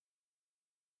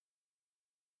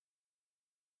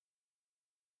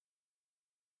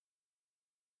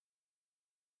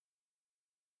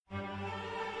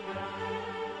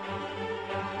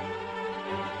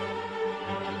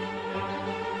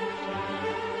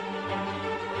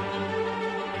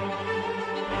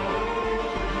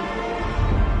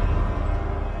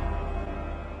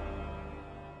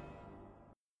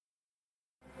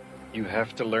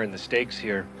have to learn the stakes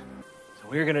here. So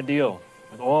we're gonna deal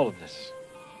with all of this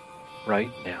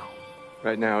right now.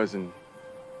 Right now isn't...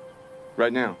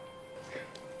 right now.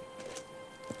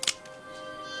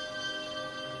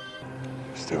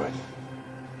 Let's do it.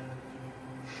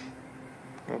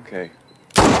 Okay.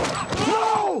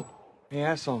 No! Hey,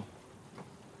 asshole.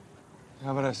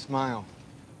 How about a smile?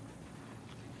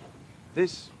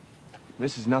 This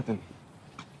is nothing.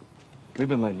 We've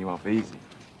been letting you off easy.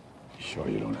 You sure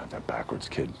you don't have that backwards,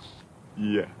 kid?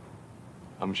 Yeah,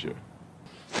 I'm sure.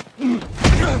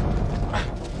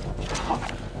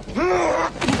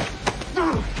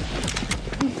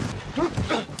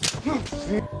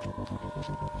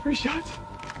 Free shots.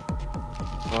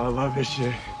 Oh, I love this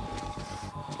shit.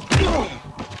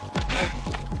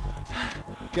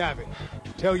 Gavin,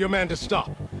 tell your man to stop.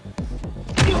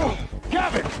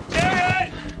 Gavin!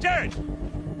 Jared! Jared!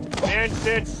 Man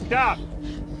said stop.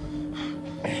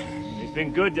 He's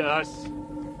been good to us.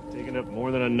 Taking up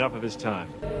more than enough of his time.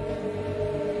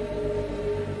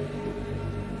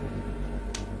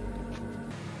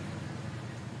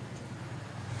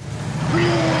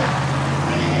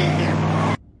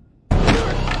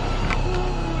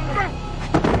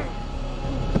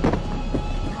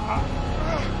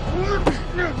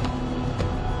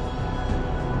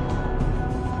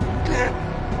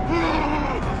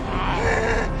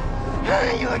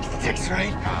 You like sticks,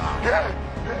 right?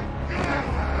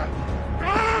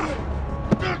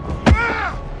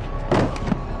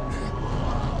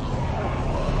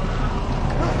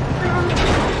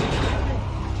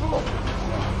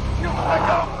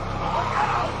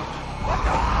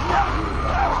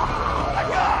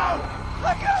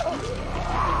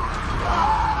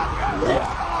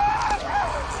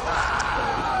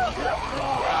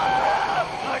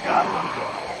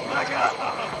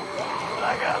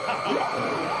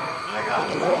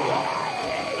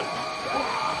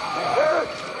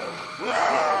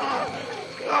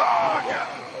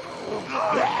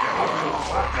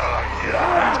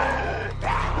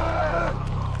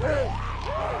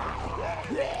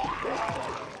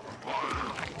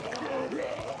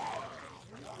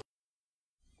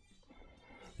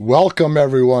 Welcome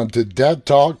everyone to Dead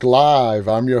Talk Live.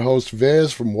 I'm your host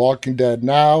Viz from Walking Dead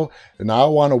Now, and I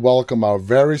want to welcome our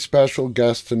very special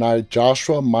guest tonight,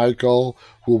 Joshua Michael,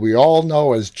 who we all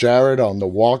know as Jared on The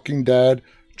Walking Dead.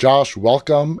 Josh,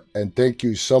 welcome, and thank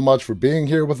you so much for being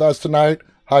here with us tonight.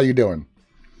 How you doing?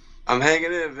 I'm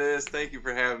hanging in, Viz. Thank you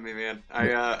for having me, man.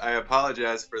 I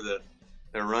apologize for the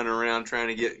run around trying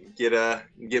to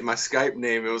get my Skype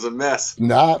name. It was a mess.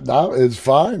 No, it's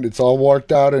fine. It's all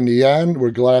worked out in the end.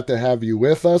 We're glad to have you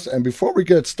with us. And before we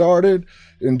get started,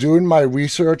 in doing my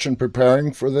research and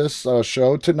preparing for this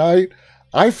show tonight,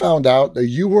 I found out that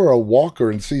you were a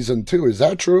walker in season 2. Is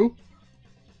that true?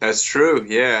 That's true.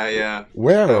 Yeah.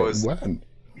 Where? When?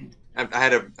 I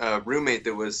had a roommate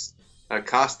that was a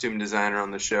costume designer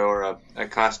on the show, or a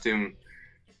costume.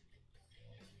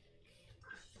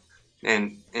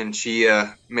 And she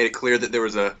made it clear that there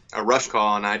was a rush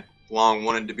call, and I long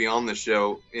wanted to be on the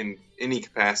show in any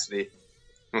capacity.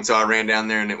 And so I ran down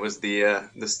there, and it was the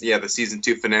season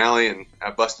 2 finale, and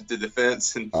I busted through the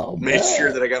fence and made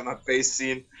sure that I got my face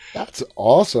seen. That's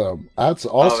awesome. That's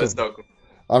awesome. Oh, that's so cool.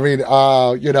 I mean,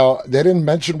 they didn't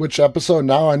mention which episode.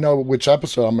 Now I know which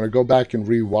episode. I'm going to go back and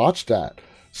rewatch that.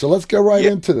 So let's get right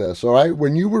into this. All right.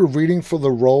 When you were reading for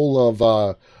the role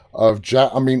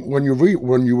when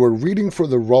you were reading for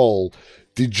the role,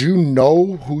 did you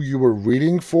know who you were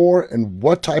reading for and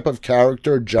what type of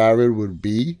character Jared would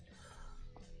be?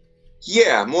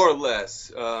 Yeah, more or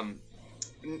less.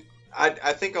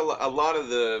 I think a lot of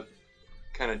the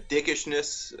kind of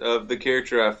dickishness of the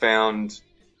character I found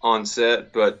on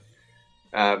set, but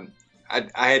I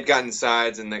had gotten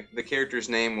sides, and the character's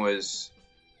name was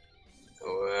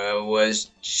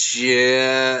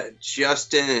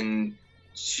Justin and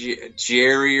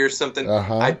Jerry or something.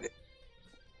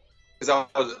 Because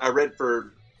I read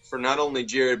for not only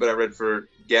Jared, but I read for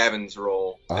Gavin's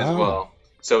role as well.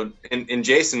 So and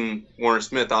Jason Warner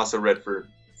Smith also read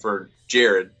for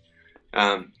Jared.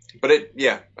 But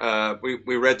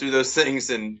we read through those things,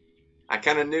 and I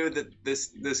kind of knew that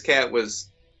this cat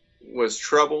was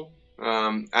trouble.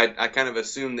 I kind of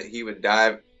assumed that he would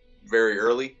die very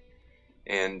early,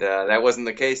 and that wasn't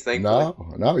the case, thankfully.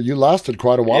 No, you lasted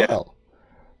quite a while.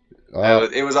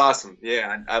 It was awesome.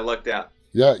 Yeah, I lucked out.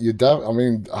 Yeah,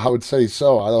 I would say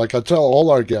so. I tell all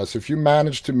our guests, if you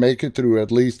manage to make it through at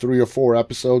least 3 or 4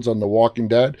 episodes on The Walking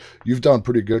Dead, you've done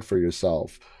pretty good for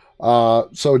yourself.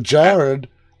 So Jared,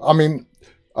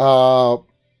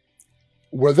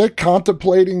 were they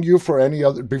contemplating you for any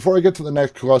other? Before I get to the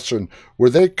next question, were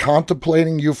they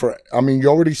contemplating you for? I mean, you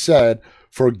already said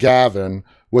for Gavin.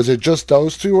 Was it just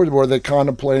those two, or were they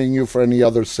contemplating you for any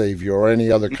other savior or any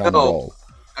other kind of role?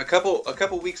 A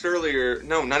couple weeks earlier,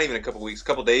 no, not even a couple weeks, a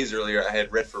couple days earlier, I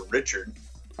had read for Richard.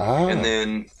 And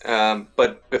then,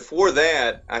 but before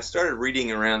that, I started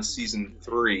reading around season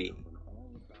 3.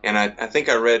 And I think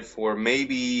I read for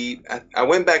maybe, I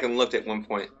went back and looked at one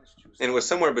point, and it was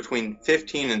somewhere between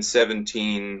 15 and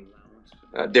 17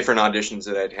 different auditions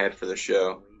that I'd had for the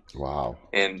show. Wow.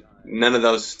 And none of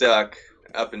those stuck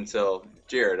up until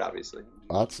Jared, obviously.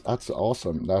 That's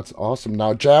awesome. That's awesome.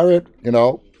 Now, Jared, you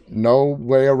know, no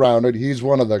way around it. He's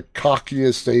one of the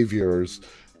cockiest saviors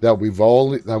that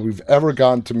we've ever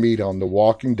gotten to meet on The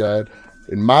Walking Dead.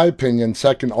 In my opinion,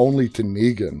 second only to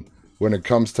Negan when it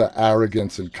comes to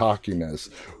arrogance and cockiness.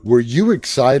 Were you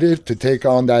excited to take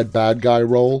on that bad guy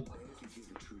role?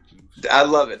 I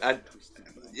love it.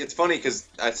 It's funny because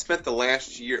I spent the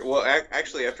last year, well,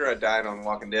 actually after I died on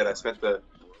Walking Dead, I spent the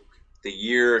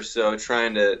year or so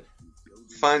trying to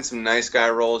find some nice guy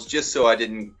roles just so I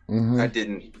didn't,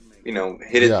 you know,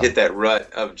 hit that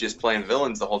rut of just playing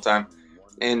villains the whole time.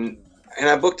 And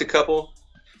I booked a couple,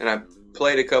 and I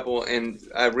played a couple, and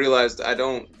I realized I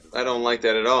don't like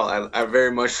that at all. I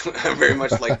very much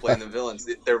like playing the villains.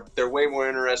 They're way more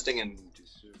interesting, and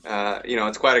you know,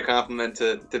 it's quite a compliment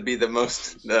to be the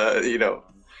most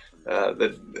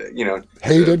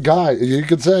hated guy. You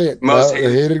could say it. Most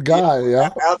hated guy. Yeah.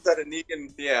 Outside of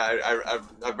Negan, yeah,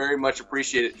 I very much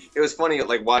appreciate it. It was funny,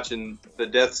 like watching the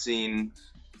death scene,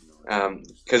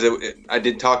 because I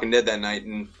did Talking Dead that night,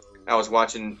 and I was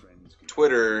watching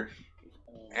Twitter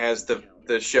as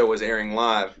the show was airing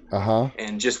live,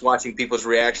 and just watching people's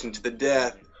reaction to the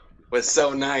death was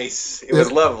so nice. It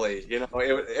was lovely. You know,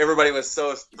 everybody was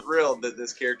so thrilled that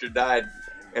this character died,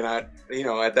 and I, you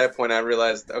know, at that point I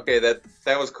realized, okay,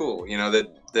 that was cool. You know,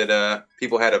 that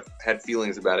people had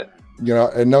feelings about it. You know,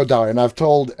 and no doubt, and I've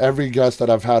told every guest that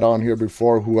I've had on here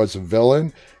before who was a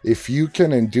villain, if you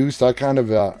can induce that kind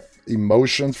of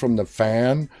emotions from the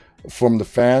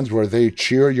fans where they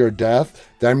cheer your death,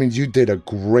 that means you did a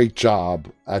great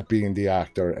job at being the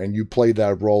actor, and you played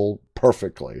that role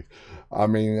perfectly. I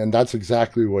mean, and that's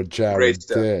exactly what Jared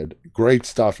did. Great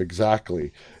stuff,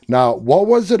 exactly. Now, what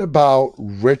was it about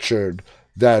Richard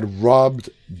that rubbed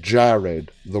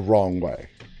Jared the wrong way?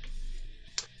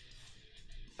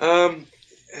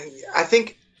 I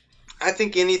think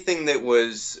anything that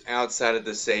was outside of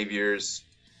the Savior's,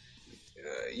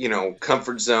 you know,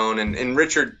 comfort zone, and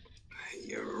Richard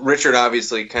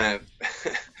obviously kind of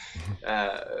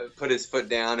put his foot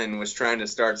down and was trying to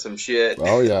start some shit.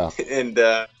 Oh yeah. And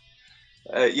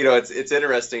you know, it's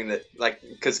interesting that, like,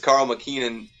 because Carl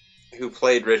McKinnon, who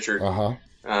played Richard,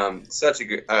 such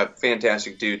a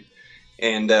fantastic dude,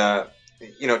 and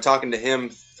you know, talking to him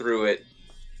through it,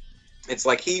 it's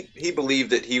like he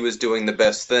believed that he was doing the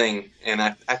best thing, and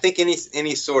I think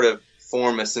any sort of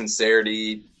form of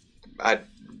sincerity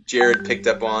Jared picked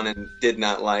up on and did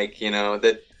not like, you know,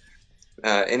 that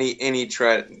any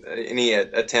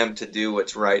attempt to do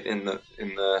what's right in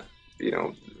the you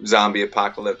know, zombie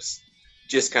apocalypse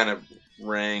just kind of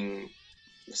rang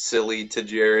silly to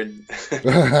Jared.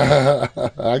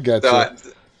 I get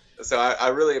you. So I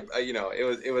really, you know,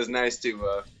 it was nice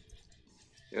to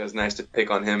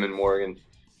pick on him and Morgan.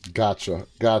 Gotcha.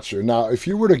 Now, if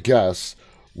you were to guess,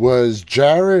 was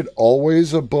Jared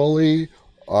always a bully,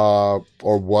 or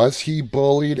was he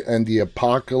bullied, and the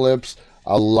apocalypse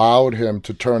allowed him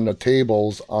to turn the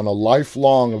tables on a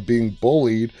lifelong of being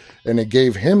bullied, and it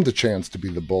gave him the chance to be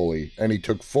the bully, and he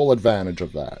took full advantage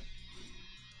of that?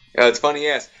 Yeah, it's funny,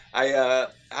 yes. I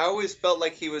always felt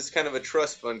like he was kind of a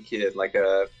trust fund kid, like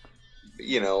a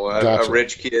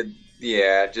rich kid.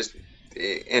 Yeah, just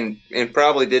and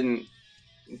probably didn't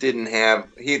have.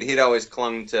 He'd always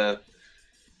clung to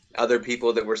other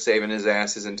people that were saving his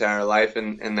ass his entire life,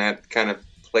 and that kind of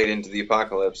played into the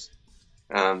apocalypse.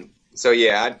 So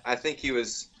yeah, I think he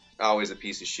was always a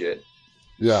piece of shit.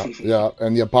 Yeah,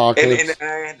 and the apocalypse. And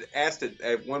I had asked it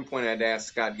at one point. I'd asked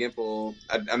Scott Gimple.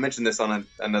 I mentioned this on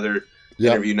another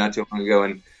interview not too long ago,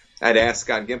 and I'd asked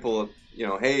Scott Gimple, you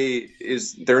know, hey,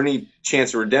 is there any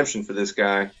chance of redemption for this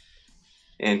guy?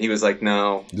 And he was like,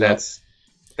 no, that's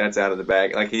out of the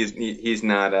bag. Like he's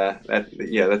not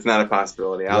that's not a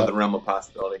possibility. Out of the realm of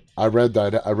possibility. I read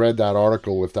that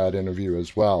article with that interview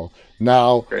as well.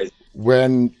 Now, crazy.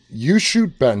 When you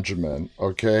shoot Benjamin,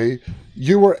 okay,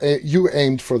 you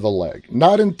aimed for the leg,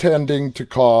 not intending to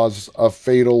cause a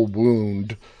fatal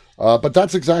wound, but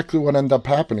that's exactly what ended up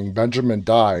happening. Benjamin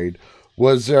died.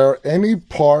 Was there any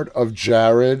part of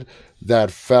Jared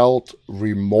that felt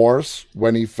remorse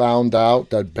when he found out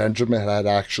that Benjamin had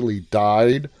actually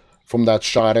died from that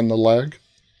shot in the leg?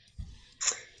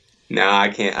 No, I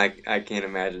can't. I can't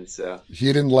imagine so. He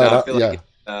didn't let up. Yeah.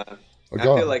 I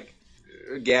feel like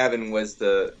Gavin was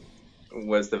the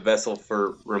vessel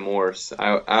for remorse.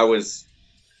 I was,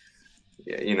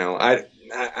 you know, I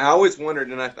always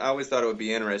wondered, and I always thought it would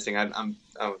be interesting. I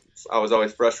was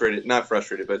always not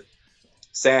frustrated, but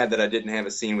sad that I didn't have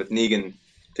a scene with Negan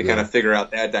to kind of figure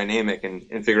out that dynamic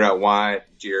and figure out why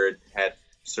Jared had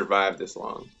survived this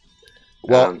long.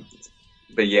 Well,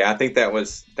 but yeah, I think that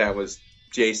was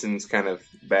Jason's kind of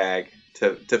bag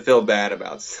to feel bad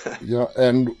about stuff. Yeah,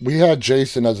 and we had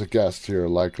Jason as a guest here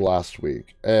like last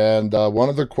week, and one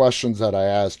of the questions that I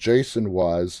asked Jason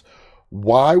was,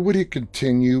 why would he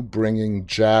continue bringing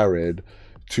Jared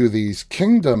to these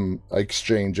kingdom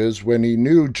exchanges when he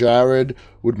knew Jared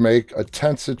would make a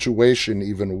tense situation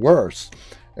even worse?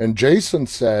 And Jason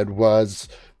said was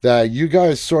that you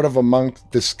guys sort of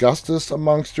discussed this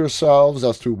amongst yourselves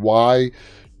as to why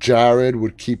Jared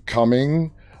would keep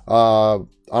coming. I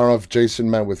don't know if Jason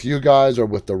meant with you guys or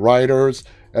with the writers.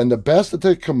 And the best that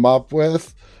they come up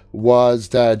with was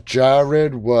that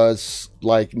Jared was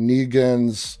like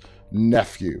Negan's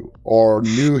nephew or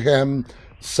knew him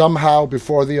somehow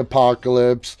before the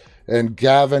apocalypse, and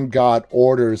Gavin got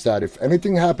orders that if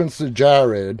anything happens to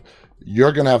Jared,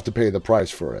 you're going to have to pay the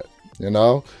price for it. You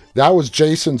know, that was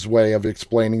Jason's way of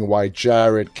explaining why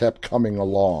Jared kept coming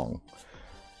along.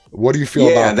 What do you feel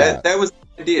about that? Yeah, that was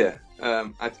the idea.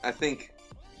 I think,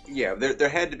 yeah, there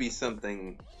had to be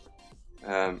something.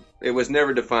 It was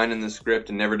never defined in the script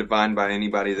and never defined by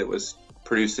anybody that was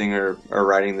producing or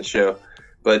writing the show.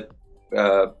 But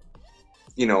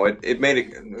you know, it made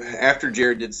it after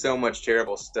Jared did so much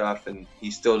terrible stuff and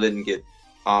he still didn't get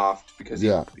offed because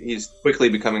he's quickly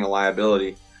becoming a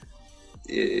liability.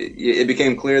 It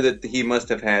became clear that he must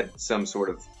have had some sort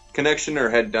of connection or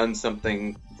had done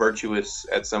something virtuous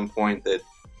at some point that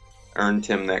earned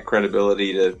him that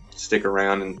credibility to stick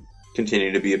around and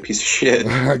continue to be a piece of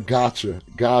shit.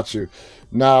 Gotcha.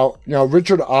 Now, you know,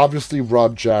 Richard obviously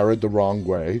rubbed Jared the wrong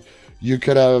way. You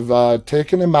could have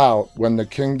taken him out when the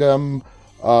kingdom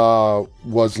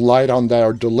was light on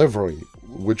their delivery,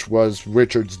 which was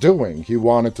Richard's doing. He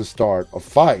wanted to start a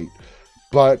fight.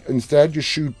 But instead you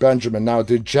shoot Benjamin. Now,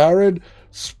 did Jared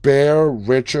spare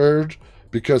Richard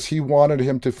because he wanted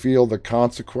him to feel the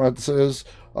consequences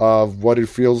of what it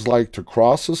feels like to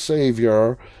cross a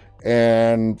savior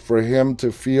and for him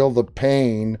to feel the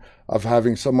pain of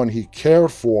having someone he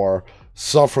cared for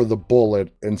suffer the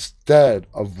bullet instead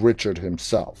of Richard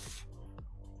himself?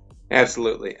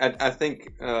 Absolutely. I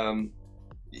think,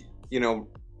 you know,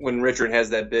 when Richard has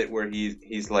that bit where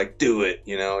he's like, do it,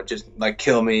 you know, just like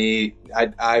kill me.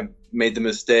 I made the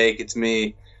mistake. It's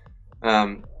me.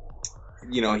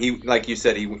 You know, he, like you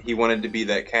said, he wanted to be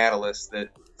that catalyst that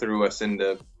threw us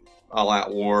into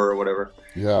all-out war or whatever.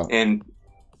 Yeah. And,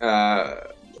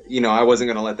 you know, I wasn't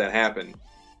going to let that happen.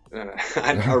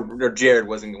 Or Jared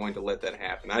wasn't going to let that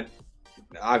happen.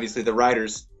 Obviously, the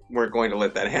writers weren't going to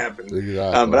let that happen.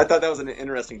 Exactly. But I thought that was an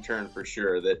interesting turn for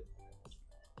sure. That,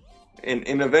 and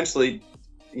eventually,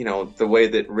 you know, the way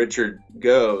that Richard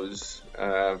goes,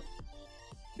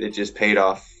 it just paid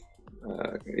off.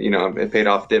 You know, it paid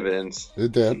off dividends.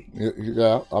 It did.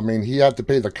 Yeah. I mean, he had to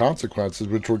pay the consequences,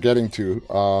 which we're getting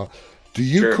to. Do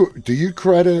you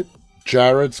credit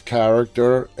Jared's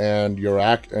character and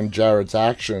Jared's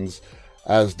actions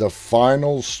as the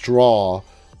final straw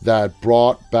that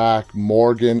brought back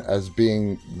Morgan as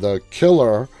being the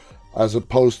killer, as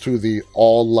opposed to the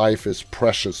all life is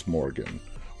precious Morgan?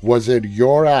 Was it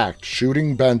your act,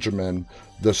 shooting Benjamin,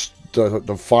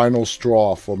 the final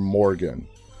straw for Morgan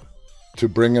to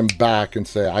bring him back and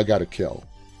say, I got to kill?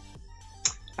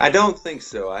 I don't think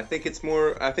so. I think it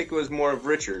was more of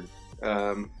Richard.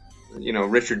 You know,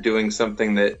 Richard doing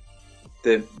something that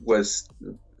was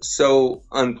so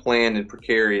unplanned and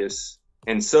precarious,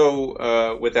 and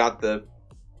so without the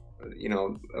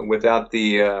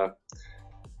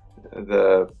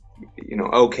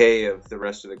okay of the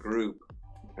rest of the group.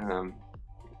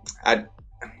 I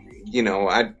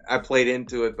played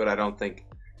into it, but I don't think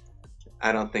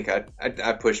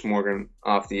I pushed Morgan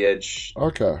off the edge.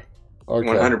 Okay.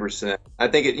 100%. I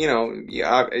think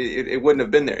it wouldn't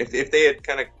have been there if they had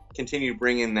kind of continued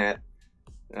bringing that,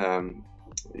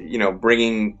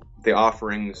 bringing the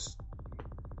offerings.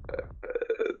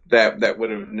 That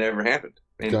would have never happened.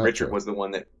 And gotcha. Richard was the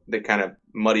one that kind of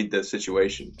muddied the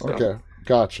situation. So. Okay,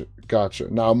 gotcha.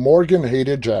 Now, Morgan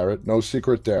hated Jared, no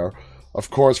secret there. of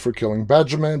course, for killing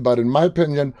Benjamin, but in my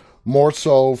opinion, more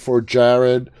so for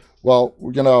Jared. Well,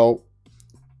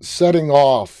 setting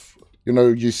off,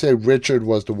 you say Richard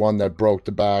was the one that broke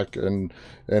the back and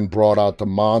brought out the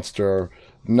monster.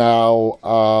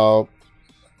 Now,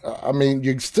 I mean,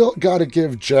 you still got to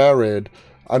give Jared,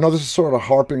 I know this is sort of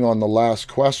harping on the last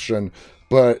question,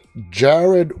 but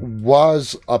Jared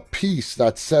was a piece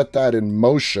that set that in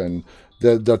motion,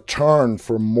 the turn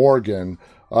for Morgan.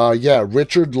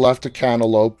 Richard left a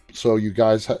cantaloupe, so you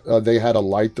guys, they had a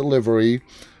light delivery.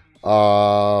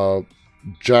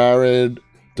 Jared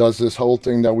does this whole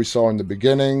thing that we saw in the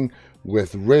beginning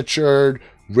with Richard.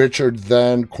 Richard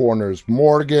then corners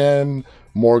Morgan.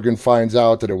 Morgan finds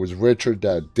out that it was Richard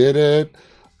that did it.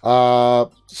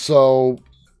 So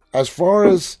as far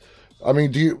as, I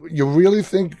mean, do you really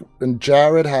think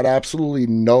Jared had absolutely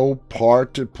no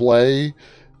part to play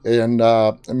in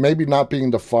maybe not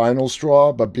being the final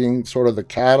straw, but being sort of the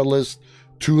catalyst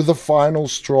to the final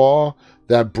straw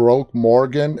that broke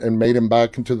Morgan and made him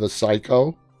back into the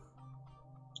psycho?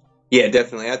 Yeah,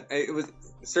 definitely. It was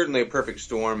certainly a perfect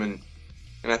storm, and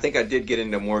I think I did get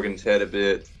into Morgan's head a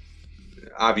bit.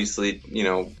 Obviously,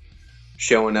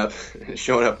 showing up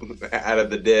out of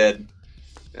the dead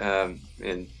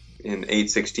in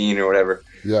 816 or whatever.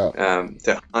 Yeah.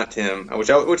 To haunt him, which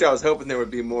I was hoping there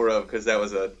would be more of, because that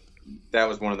was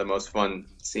one of the most fun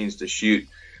scenes to shoot.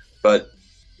 But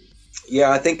yeah,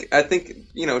 I think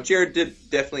Jared did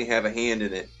definitely have a hand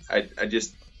in it. I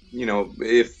just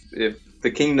if the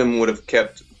kingdom would have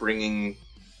kept bringing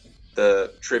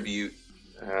the tribute,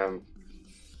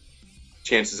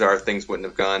 chances are things wouldn't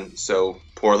have gone so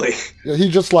poorly. Yeah, he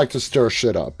just liked to stir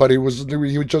shit up, but he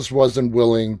just wasn't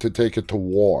willing to take it to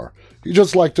war. He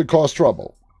just liked to cause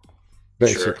trouble,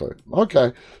 basically. Sure.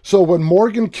 Okay, so when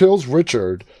Morgan kills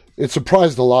Richard, it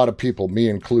surprised a lot of people, me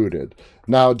included.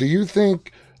 Now, do you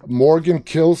think Morgan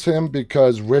kills him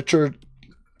because Richard,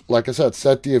 like I said,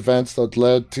 set the events that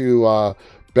led to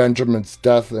Benjamin's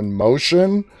death in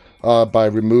motion by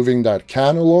removing that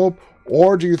cantaloupe?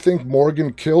 Or do you think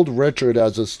Morgan killed Richard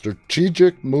as a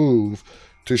strategic move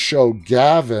to show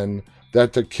Gavin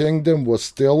that the kingdom was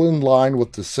still in line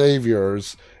with the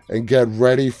Saviors and get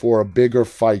ready for a bigger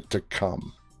fight to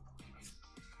come?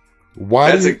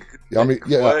 Why That's do you,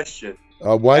 question.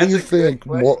 Why do you think,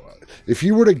 if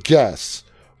you were to guess,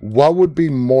 what would be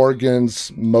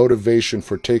Morgan's motivation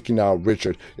for taking out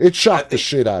Richard? It shocked the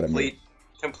shit out of me.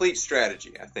 Complete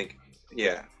strategy, I think.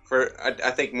 Yeah.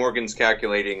 I think Morgan's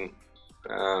calculating.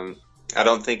 I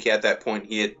don't think at that point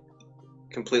he had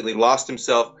completely lost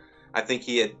himself. I think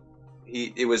it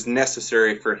was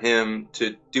necessary for him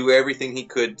to do everything he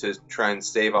could to try and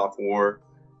stave off war.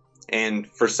 And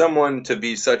for someone to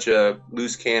be such a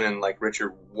loose cannon like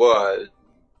Richard was,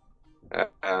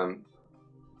 I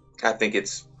think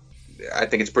it's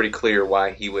pretty clear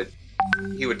why he would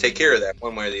take care of that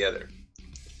one way or the other.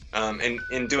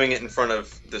 And doing it in front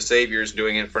of the Saviors,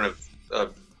 doing it in front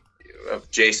of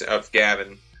Jason, of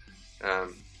Gavin, I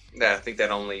think that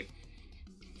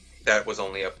was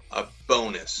only a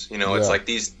bonus. It's like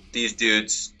these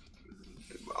dudes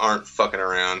aren't fucking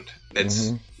around.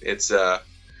 It's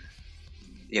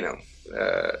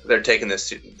they're taking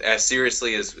this as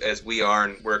seriously as we are,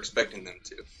 and we're expecting them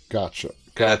to. Gotcha.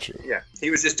 Yeah,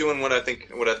 he was just doing what I think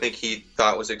he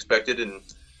thought was expected, and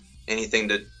anything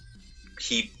to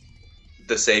keep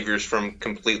the Saviors from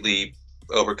completely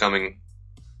overcoming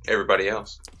everybody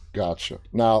else. Gotcha.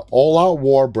 Now, all-out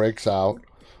war breaks out.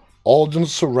 Alden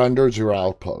surrenders your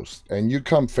outpost, and you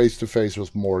come face-to-face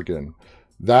with Morgan.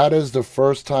 That is the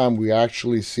first time we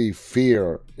actually see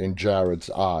fear in Jared's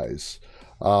eyes.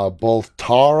 Both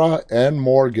Tara and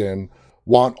Morgan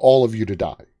want all of you to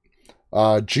die.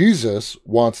 Jesus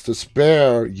wants to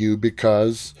spare you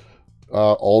because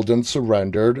Alden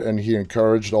surrendered, and he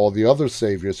encouraged all the other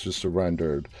Saviors to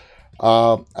surrender.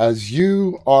 As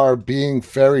you are being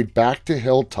ferried back to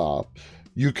Hilltop,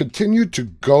 you continue to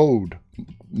goad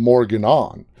Morgan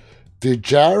on. Did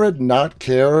Jared not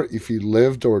care if he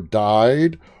lived or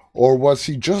died, or was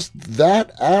he just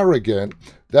that arrogant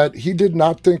that he did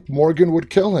not think Morgan would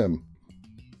kill him?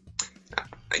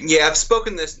 Yeah, I've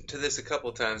spoken to this a couple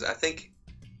of times. I think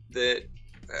that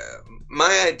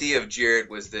my idea of Jared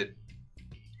was that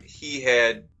he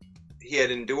had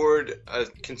endured a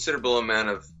considerable amount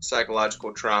of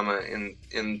psychological trauma in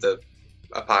the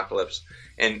apocalypse,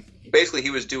 and basically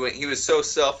he was so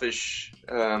selfish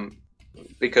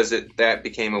because that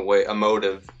became a mode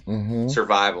of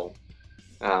survival,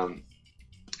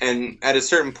 and at a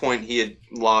certain point he had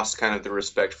lost kind of the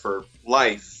respect for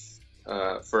life,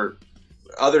 for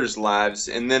others' lives,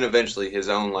 and then eventually his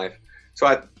own life. So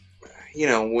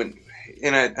when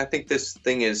and I think this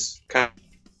thing is kind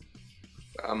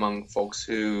of among folks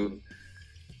who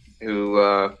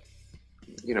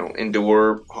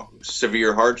endure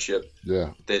severe hardship.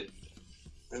 Yeah.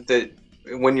 That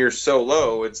when you're so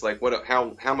low, it's like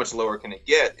how much lower can it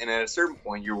get? And at a certain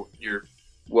point, you're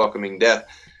welcoming death.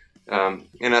 And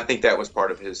I think that was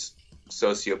part of his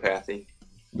sociopathy.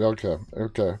 Okay.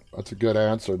 That's a good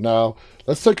answer. Now,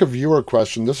 let's take a viewer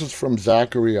question. This is from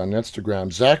Zachary on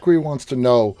Instagram. Zachary wants to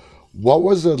know, what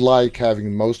was it like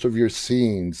having most of your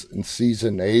scenes in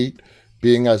season 8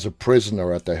 being as a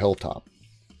prisoner at the hilltop?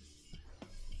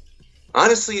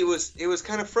 Honestly, it was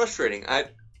kind of frustrating. I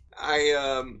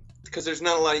because there's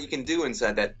not a lot you can do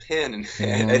inside that pen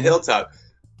at Hilltop.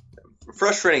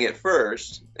 Frustrating at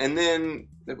first, and then,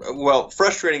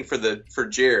 frustrating for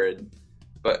Jared,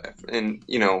 but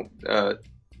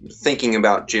thinking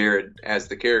about Jared as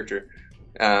the character,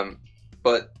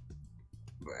 but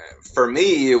for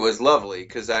me it was lovely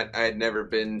because I had never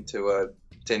been to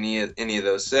any of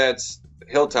those sets.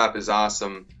 Hilltop is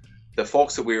awesome. The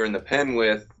folks that we were in the pen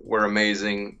with were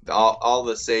amazing. All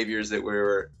the saviors that we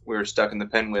were stuck in the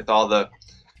pen with, all the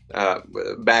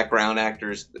background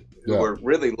actors who were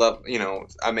really loved.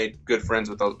 I made good friends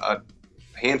with a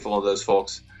handful of those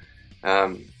folks.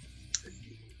 That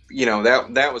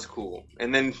was cool.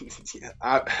 And then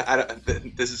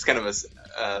this is kind of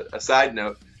a side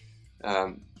note.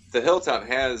 The Hilltop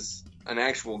has an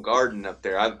actual garden up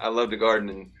there. I love the garden,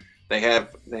 and they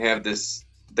have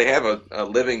a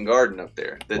living garden up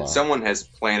there that someone has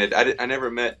planted. I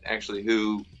never met actually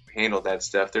who handled that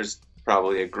stuff. There's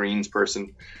probably a greens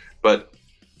person, but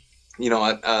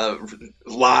a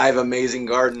live amazing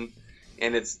garden,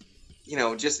 and it's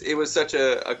it was such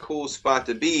a cool spot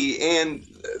to be. And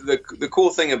the cool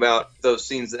thing about those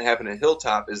scenes that happen at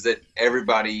Hilltop is that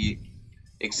everybody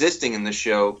existing in the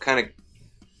show kind of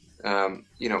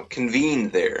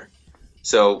convened there.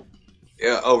 So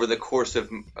over the course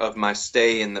of my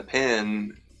stay in the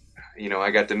pen,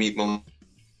 I got to meet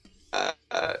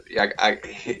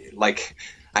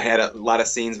I had a lot of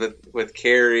scenes with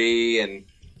Carrie and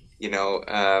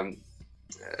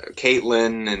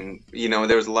Caitlin, and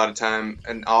there was a lot of time,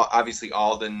 and obviously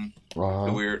Alden.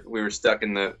 Who we were stuck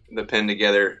in the pen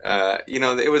together.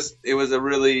 It was a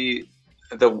really,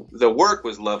 the work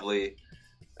was lovely.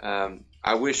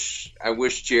 I wish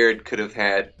Jared could have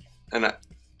had an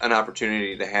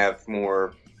opportunity to have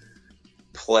more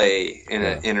play in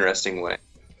an interesting way.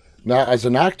 Now, as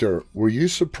an actor, were you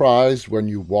surprised when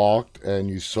you walked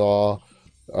and you saw,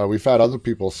 we've had other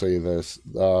people say this,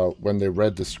 when they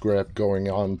read the script going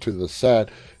on to the set,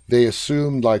 they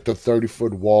assumed like the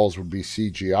 30-foot walls would be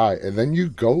CGI, and then you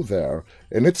go there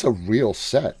and it's a real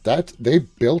set. They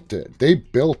built it. They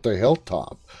built the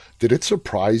Hilltop. Did it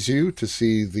surprise you to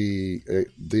see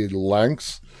the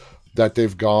lengths that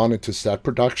they've gone into set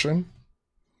production?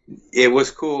 It was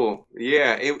cool.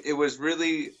 Yeah, it was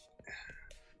really,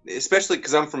 especially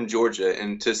because I'm from Georgia,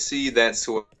 and to see a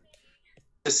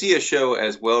show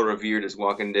as well revered as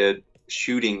Walking Dead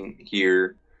shooting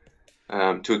here,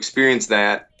 to experience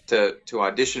that, to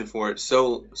audition for it.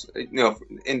 So,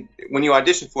 and when you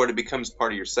audition for it becomes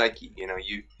part of your psyche.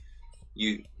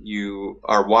 You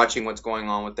are watching what's going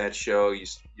on with that show.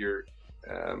 You're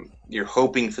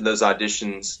hoping for those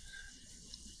auditions.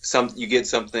 You get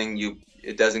something,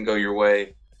 it doesn't go your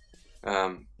way.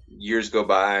 Years go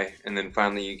by, and then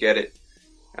finally you get it.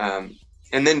 And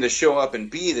then to show up and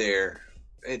be there,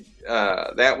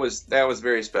 that was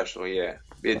very special. Yeah,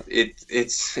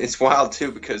 it's wild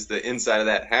too, because the inside of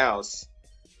that house,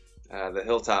 the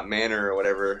Hilltop Manor or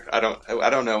whatever, I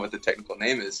don't know what the technical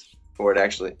name is for it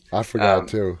actually. I forgot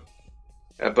too.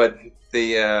 But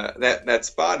the that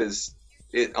spot is.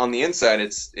 On the inside,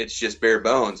 it's just bare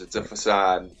bones. It's a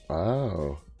facade.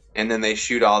 Oh. And then they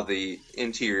shoot all the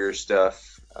interior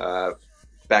stuff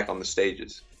back on the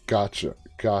stages. Gotcha.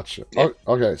 Yeah.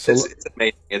 Okay, so it's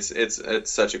amazing. It's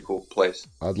such a cool place.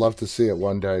 I'd love to see it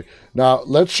one day. Now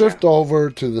let's shift over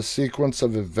to the sequence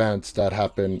of events that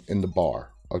happen in the bar.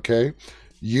 Okay,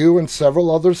 you and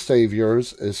several other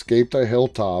saviors escaped the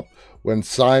Hilltop when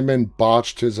Simon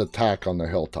botched his attack on the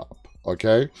Hilltop.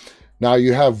 Okay. Now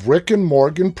you have Rick and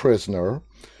Morgan prisoner.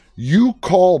 You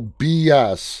call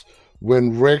BS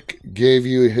when Rick gave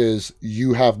you his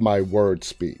 "you have my word"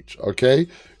 speech, okay?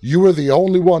 You were the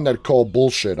only one that called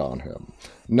bullshit on him.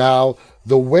 Now,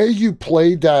 the way you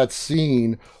played that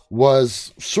scene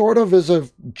was sort of as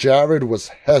if Jared was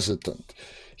hesitant.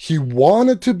 He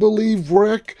wanted to believe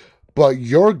Rick, but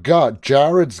your gut,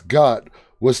 Jared's gut,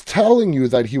 was telling you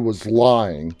that he was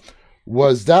lying.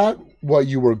 Was that what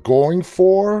you were going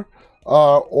for?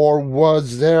 or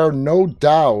was there no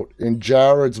doubt in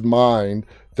Jared's mind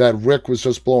that Rick was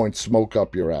just blowing smoke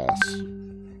up your ass?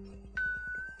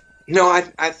 No, I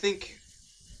think,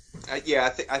 I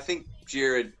think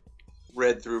Jared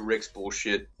read through Rick's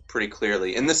bullshit pretty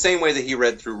clearly, in the same way that he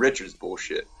read through Richard's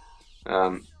bullshit.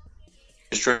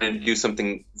 Just trying to do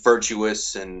something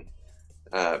virtuous and,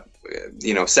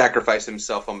 sacrifice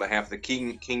himself on behalf of the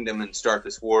kingdom and start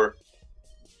this war.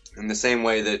 In the same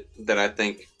way that I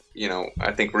think,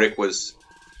 I think Rick was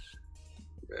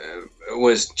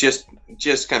just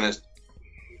kind of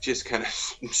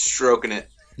stroking it.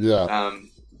 Yeah.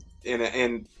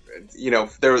 And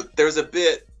there was a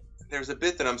bit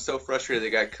that I'm so frustrated that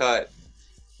got cut.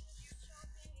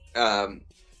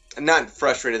 Not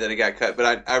frustrated that it got cut,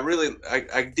 but I really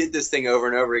did this thing over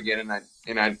and over again,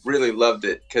 and I really loved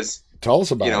it because tell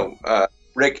us about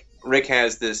it. Rick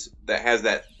has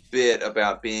that bit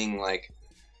about being like,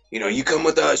 you come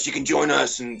with us, you can join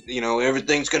us, and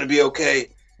everything's gonna be okay.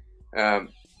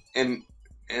 And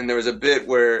there was a bit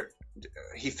where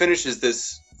he finishes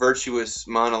this virtuous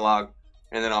monologue,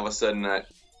 and then all of a sudden,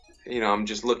 I'm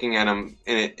just looking at him,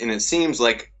 and it seems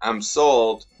like I'm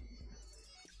sold,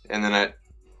 and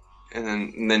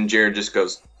then Jared just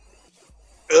goes,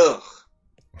 ugh,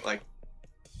 like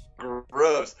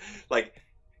gross, like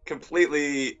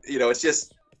completely. It's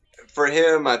just for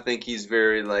him. I think he's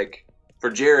very like for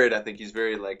Jared. I think he's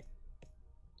very like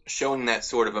showing that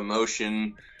sort of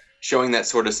emotion, showing that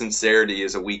sort of sincerity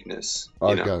is a weakness.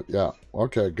 Okay, yeah.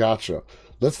 Okay, gotcha.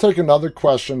 Let's take another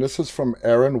question. This is from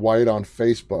Aaron White on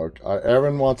Facebook.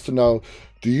 Aaron wants to know,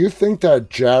 do you think that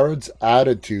Jared's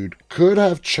attitude could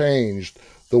have changed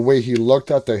the way he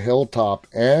looked at the Hilltop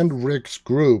and Rick's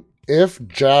group if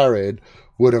Jared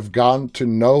would have gotten to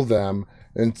know them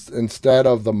instead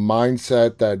of the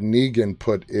mindset that Negan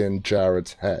put in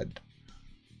Jared's head?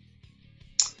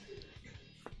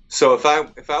 So if I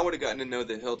would have gotten to know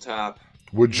the Hilltop,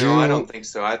 would you? No, I don't think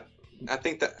so. I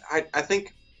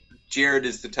think Jared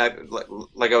is the type of,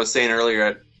 like I was saying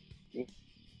earlier.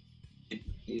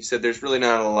 You said there's really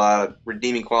not a lot of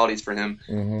redeeming qualities for him,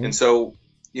 and so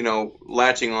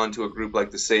latching on to a group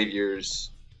like the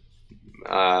Saviors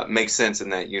makes sense in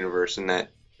that universe, in that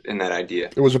idea.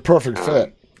 It was a perfect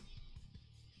fit.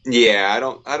 Yeah,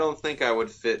 I don't think I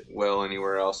would fit well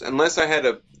anywhere else unless I had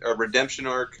a redemption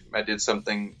arc. I did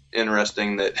something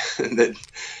interesting that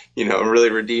really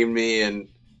redeemed me, and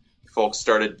folks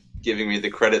started giving me the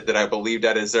credit that I believed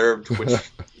I deserved, which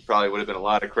probably would have been a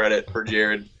lot of credit for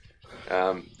Jared.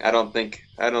 I don't think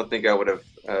I would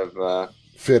have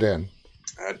fit in.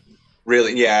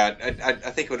 Really, yeah. I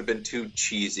think it would have been too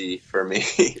cheesy for me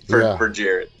for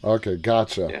Jared. Okay,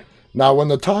 gotcha. Yeah. Now, when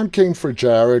the time came for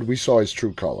Jared, we saw his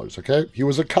true colors, okay? He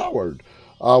was a coward.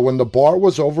 When the bar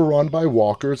was overrun by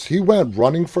walkers, he went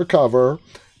running for cover,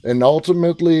 and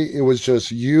ultimately it was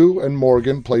just you and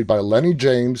Morgan, played by Lenny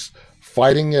James,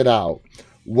 fighting it out.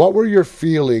 What were your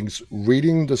feelings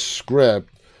reading the script,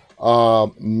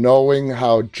 knowing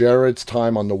how Jared's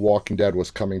time on The Walking Dead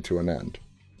was coming to an end?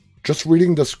 Just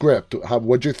reading the script,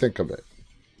 what'd you think of it?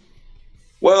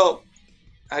 Well,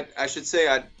 I should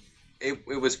say it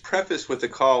was prefaced with a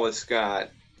call with Scott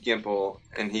Gimple,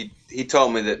 and he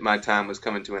told me that my time was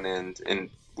coming to an end, and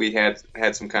we had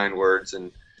some kind words,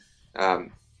 and I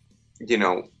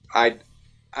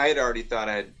had already thought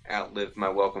I had outlived my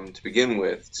welcome to begin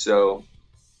with, so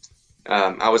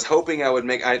I was hoping I would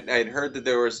make. I had heard that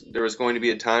there was going to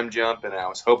be a time jump, and I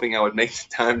was hoping I would make the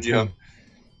time jump,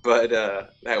 but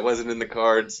that wasn't in the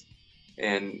cards,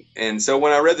 and so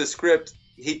when I read the script,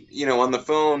 he on the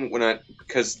phone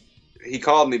because he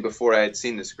called me before I had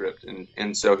seen the script,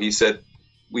 and so he said,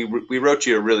 we wrote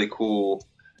you a really cool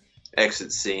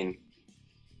exit scene,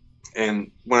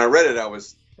 and when I read it, I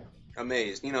was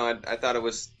amazed. I thought it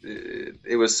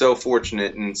was so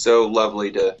fortunate and so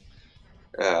lovely to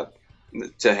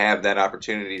have that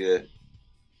opportunity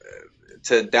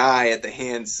to die at the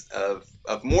hands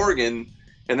of Morgan,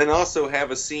 and then also have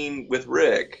a scene with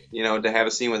Rick. To have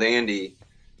a scene with Andy,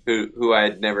 who I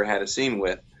had never had a scene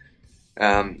with.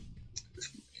 I'm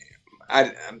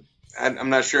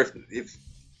not sure if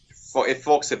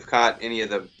folks have caught any of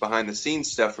the behind the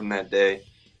scenes stuff from that day,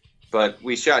 but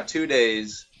we shot 2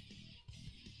 days.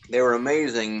 They were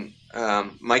amazing.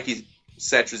 Mikey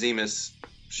Satrazemis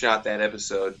shot that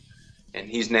episode, and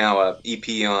he's now a EP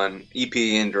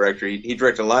and director. He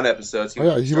directed a lot of episodes. He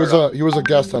was a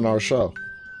guest on our show.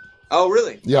 Oh,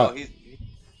 really? Yeah. Oh, he's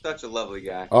such a lovely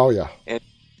guy. Oh, yeah. And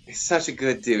he's such a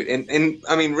good dude. And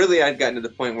I mean, really, I'd gotten to the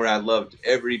point where I loved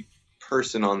every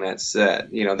person on that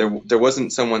set. There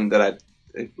wasn't someone that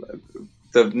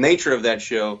the nature of that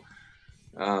show,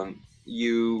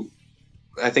 you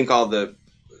I think all the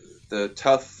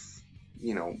tough,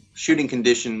 shooting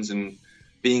conditions and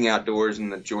being outdoors in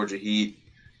the Georgia heat,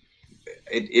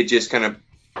 it just kind of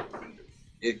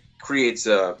it creates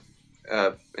a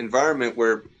environment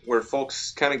where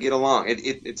folks kind of get along.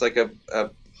 It's like a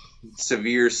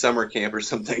severe summer camp or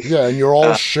something. Yeah, and you're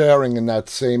all sharing in that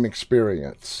same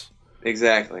experience.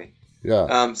 Exactly.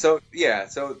 Yeah.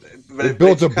 But it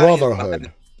builds a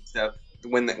brotherhood. Stuff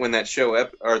when that show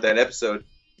that episode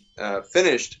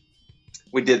finished,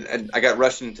 I got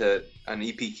rushed into an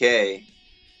EPK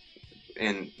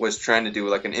and was trying to do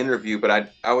like an interview, but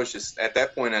I was just at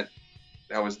that point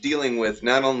I was dealing with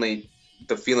not only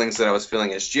the feelings that I was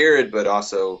feeling as Jared, but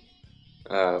also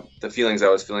the feelings I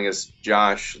was feeling as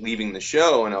Josh leaving the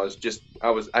show, and I was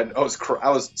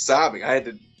sobbing. I had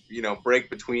to break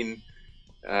between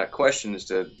questions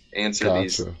to answer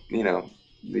these, to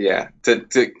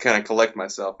kind of collect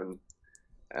myself, and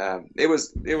it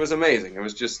was amazing. It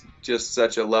was just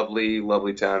such a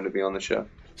lovely time to be on the show.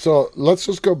 So let's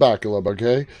just go back a little bit,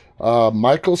 okay?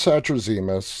 Michael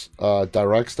Satrazemis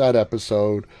directs that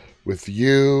episode with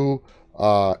you,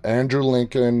 Andrew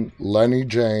Lincoln, Lenny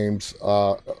James.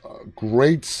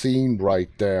 Great scene right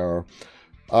there.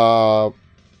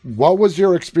 What was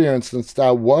your experience, since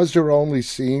that was your only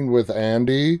scene with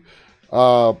Andy?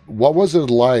 What was it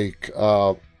like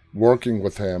working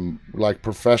with him, like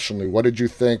professionally? What did you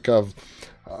think of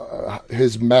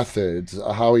his methods,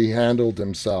 how he handled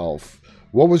himself?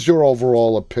 What was your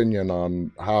overall opinion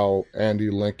on how Andy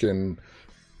Lincoln,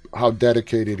 how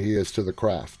dedicated he is to the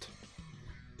craft?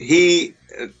 There's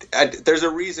a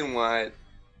reason why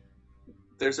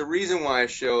a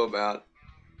show about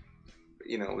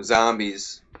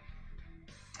zombies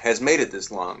has made it this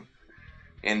long,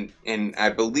 and I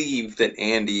believe that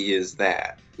Andy is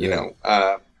that.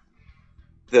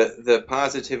 The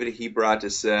positivity he brought to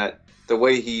set, the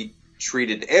way he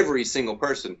treated every single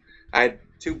person. I had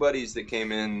two buddies that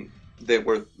came in that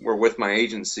were with my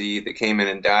agency that came in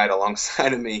and died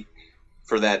alongside of me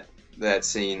for that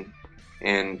scene,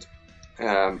 and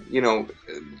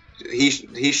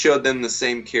he showed them the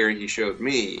same care he showed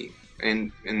me,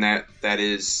 and that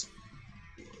is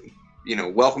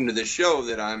welcome to this show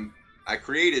that I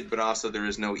created, but also there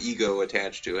is no ego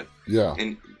attached to it. Yeah.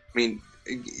 And I mean,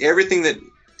 everything that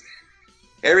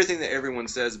everyone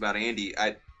says about Andy,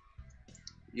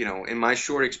 in my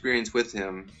short experience with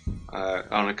him,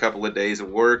 on a couple of days of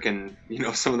work and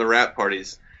some of the rap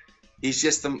parties, he's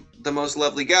just the most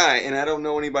lovely guy, and I don't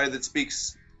know anybody that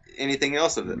speaks anything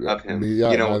else of him.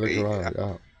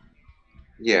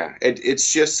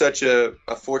 It's just such a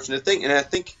fortunate thing, and I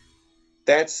think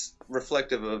that's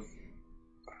reflective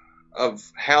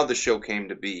of how the show came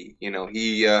to be.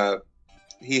 He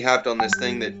hopped on this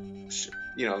thing that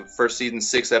first season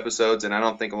 6 episodes, and I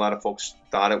don't think a lot of folks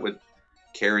thought it would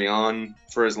carry on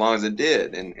for as long as it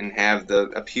did and have the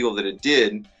appeal that it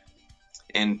did,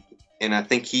 and I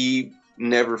think he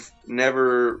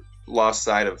never lost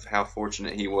sight of how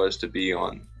fortunate he was to be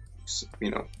on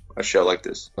a show like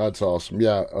this. That's awesome.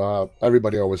 Yeah,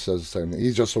 everybody always says the same thing.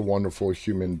 He's just a wonderful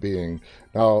human being.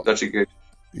 Now, such a good.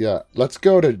 Yeah, let's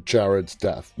go to Jared's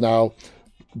death. Now,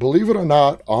 believe it or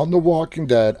not, on The Walking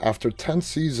Dead, after 10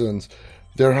 seasons,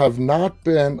 there have not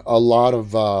been a lot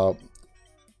of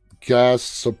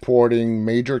guest supporting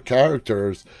major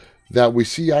characters that we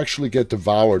see actually get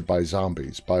devoured by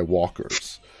zombies, by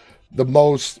walkers. The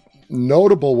most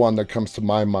notable one that comes to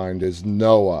my mind is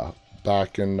Noah,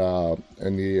 back in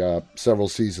the several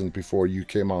seasons before you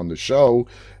came on the show,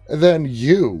 and then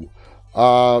you.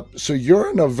 So you're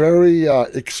in a very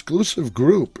exclusive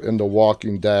group in The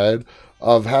Walking Dead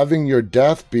of having your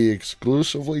death be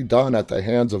exclusively done at the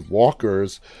hands of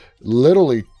walkers,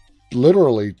 literally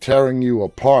tearing you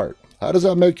apart. How does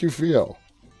that make you feel?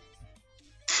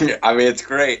 I mean, it's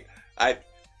great. I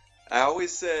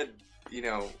always said,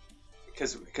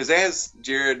 because as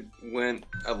Jared went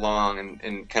along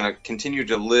and kind of continued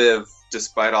to live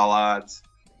despite all odds,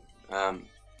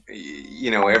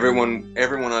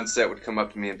 everyone on set would come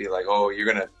up to me and be like, "Oh, you're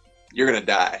gonna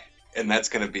die, and that's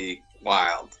gonna be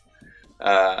wild."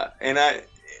 And I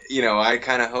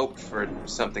kind of hoped for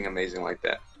something amazing like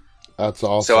that. That's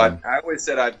awesome. So I always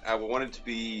said I wanted to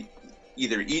be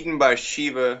either eaten by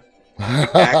Shiva,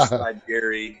 axed by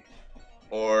Jerry,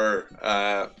 or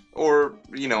die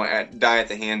at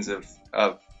the hands of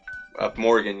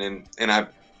Morgan, and I,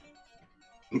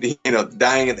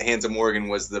 dying at the hands of Morgan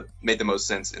made the most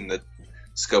sense in the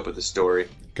scope of the story.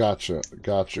 Gotcha.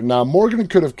 Now Morgan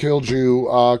could have killed you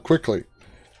quickly.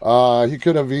 He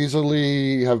could have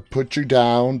easily have put you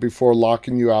down before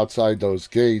locking you outside those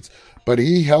gates. but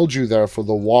he held you there for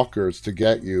the walkers to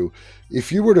get you.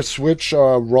 If you were to switch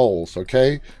roles,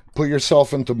 okay, put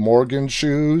yourself into Morgan's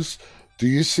shoes, do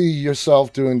you see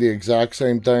yourself doing the exact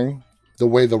same thing? The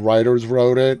way the writers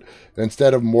wrote it?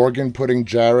 Instead of Morgan putting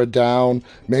Jared down,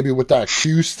 maybe with that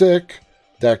cue stick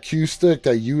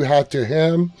that you had to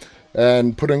him,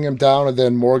 and putting him down, and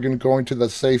then Morgan going to the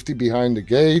safety behind the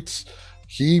gates.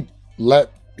 He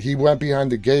went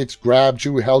behind the gates, grabbed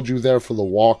you, held you there for the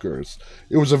walkers.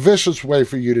 It was a vicious way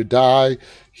for you to die.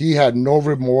 He had no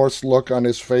remorse look on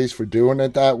his face for doing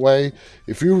it that way.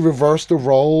 If you reversed the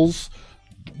roles,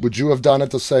 would you have done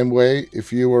it the same way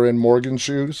if you were in Morgan's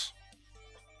shoes?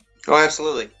 Oh,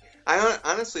 absolutely. I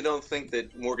honestly don't think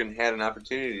that Morgan had an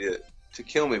opportunity to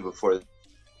kill me before.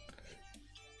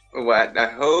 Well, I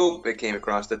hope it came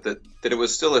across that it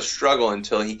was still a struggle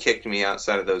until he kicked me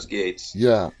outside of those gates.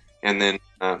 Yeah. And then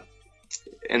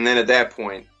at that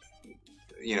point,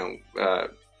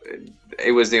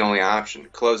 it was the only option.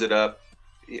 Close it up.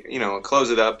 Close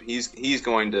it up. He's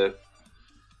going to,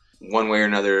 one way or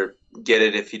another, get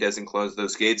it if he doesn't close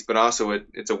those gates. But also,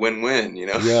 it's a win-win.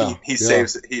 Yeah. He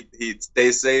saves. He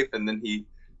stays safe, and then he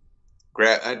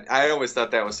grab. I always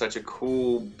thought that was such a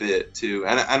cool bit too.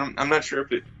 And I'm not sure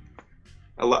if it.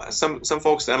 Some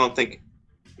folks I don't think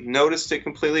noticed it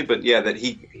completely, but yeah, that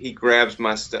he grabs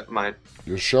my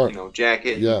your shirt,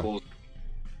 jacket. Yeah. And pulls,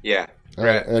 yeah.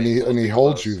 And he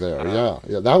holds you there. Yeah.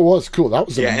 That was cool. That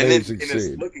was an amazing and scene.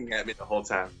 he's looking at me the whole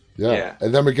time. Yeah.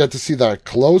 And then we get to see that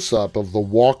close up of the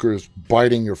walkers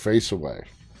biting your face away.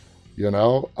 Yeah.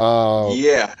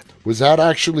 Was that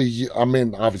actually? I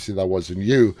mean, obviously that wasn't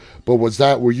you, but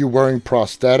were you wearing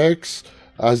prosthetics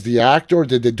as the actor, or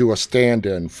did they do a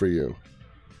stand-in for you?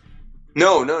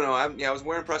 No. I was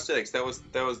wearing prosthetics. That was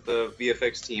the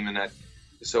VFX team, and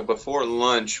so before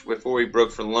we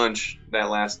broke for lunch that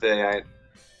last day,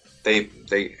 they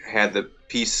had the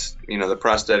piece, the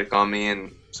prosthetic on me,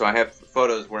 and so I have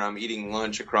photos where I'm eating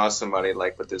lunch across somebody,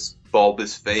 like with this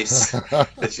bulbous face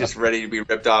that's just ready to be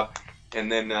ripped off,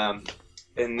 and then oh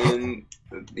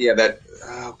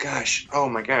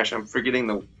my gosh, I'm forgetting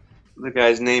the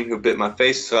guy's name who bit my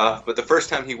face off, but the first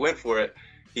time he went for it,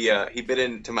 he bit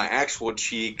into my actual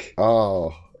cheek.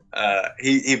 Oh.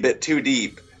 He bit too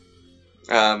deep.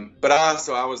 But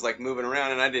also I was like moving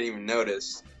around and I didn't even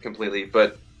notice completely.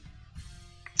 But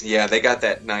yeah, they got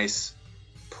that nice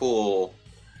pull.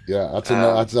 Yeah, that's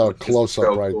a close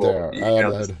up right cool. there.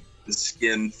 The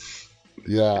skin.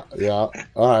 Yeah.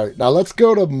 All right, now let's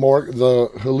go to the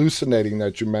hallucinating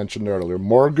that you mentioned earlier.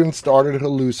 Morgan started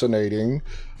hallucinating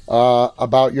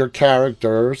about your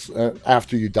characters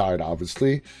after you died,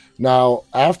 obviously. Now,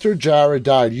 after Jared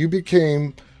died, you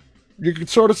could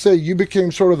sort of say you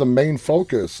became sort of the main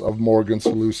focus of Morgan's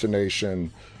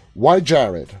hallucination. Why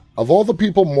Jared? Of all the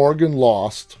people Morgan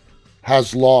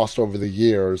has lost over the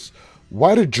years,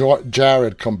 why did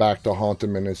Jared come back to haunt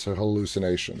him in his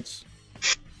hallucinations?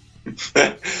 Biz,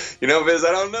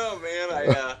 I don't know,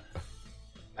 man.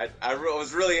 I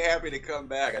was really happy to come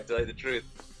back, I tell you the truth.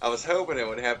 I was hoping it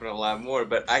would happen a lot more,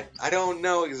 but I don't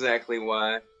know exactly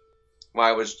why it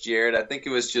was Jared. I think it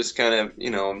was just kind of,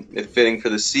 it fitting for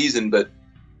the season, but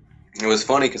it was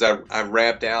funny because I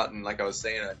wrapped out, and like I was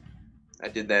saying, I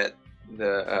did the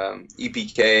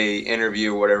EPK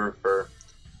interview or whatever for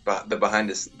the behind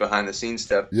the scenes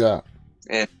stuff. Yeah.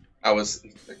 And I was,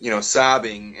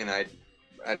 sobbing, and I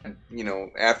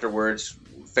afterwards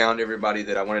found everybody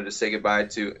that I wanted to say goodbye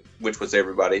to, which was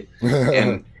everybody,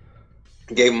 and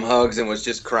gave them hugs and was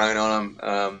just crying on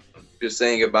them, just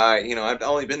saying goodbye. I've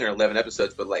only been there 11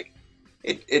 episodes, but like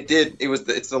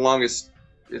it's the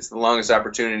longest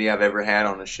opportunity I've ever had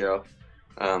on a show,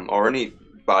 or any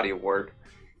body of work.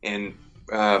 And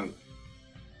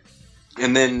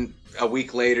then a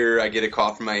week later, I get a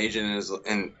call from my agent,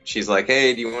 and she's like,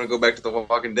 "Hey, do you want to go back to The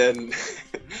Walking Dead?" And,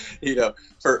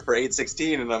 for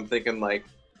 8/16, and I'm thinking like,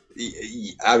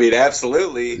 I mean,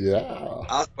 absolutely. Yeah.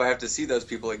 Also, I have to see those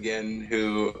people again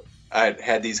who I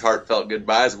had these heartfelt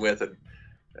goodbyes with,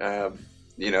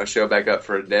 and show back up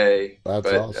for a day. That's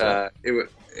awesome.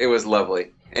 It was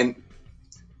lovely. And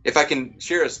if I can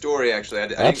share a story, actually,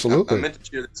 absolutely. I meant to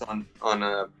share this on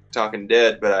Talking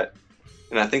Dead, but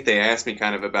I think they asked me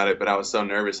kind of about it, but I was so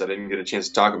nervous I didn't get a chance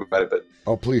to talk about it.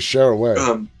 But please share away.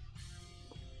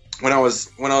 When I was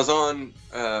on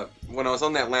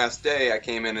that last day, I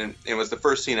came in, and it was the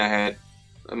first scene I had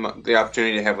the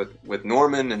opportunity to have with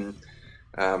Norman, and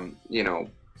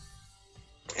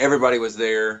everybody was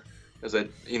there. It was a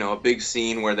big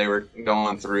scene where they were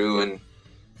going through, and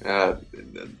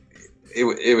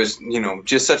it was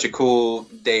just such a cool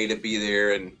day to be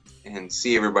there and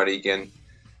see everybody again.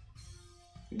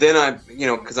 then I,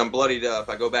 because I'm bloodied up,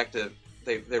 I go back to,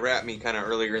 they wrap me kind of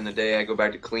earlier in the day. I go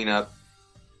back to clean up,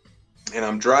 and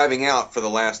I'm driving out for the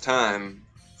last time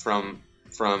from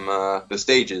the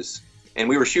stages, and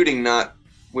we were shooting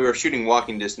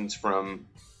walking distance from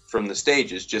the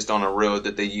stages, just on a road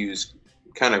that they use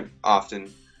kind of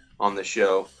often on the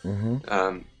show.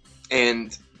 Mm-hmm.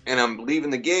 And I'm leaving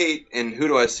the gate, and who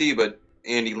do I see but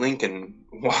Andy Lincoln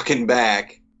walking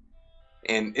back.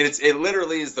 And it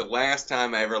literally is the last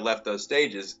time I ever left those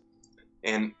stages,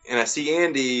 and I see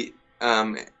Andy,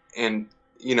 and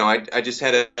I just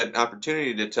had an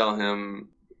opportunity to tell him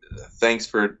thanks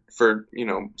for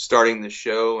starting the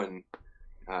show and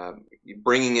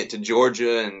bringing it to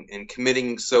Georgia and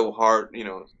committing so hard,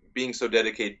 being so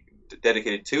dedicated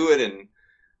to it,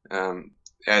 and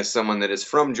as someone that is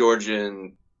from Georgia,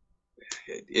 and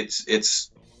it's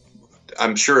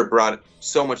I'm sure it brought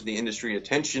so much of the industry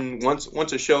attention once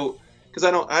a show, because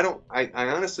I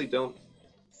honestly don't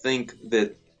think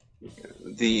that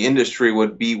the industry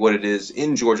would be what it is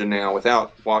in Georgia now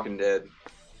without Walking Dead.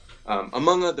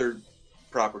 Among other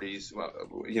properties,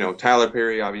 Tyler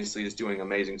Perry obviously is doing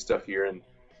amazing stuff here, and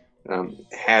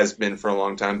has been for a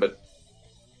long time.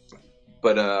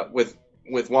 But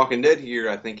with Walking Dead here,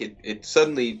 I think it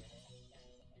suddenly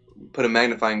put a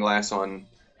magnifying glass on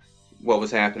what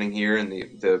was happening here, and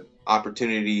the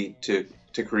opportunity to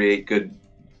create good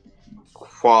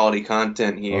quality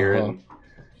content here.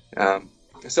 Uh-huh.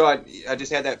 And so I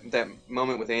just had that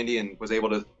moment with Andy and was able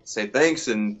to say thanks,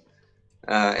 and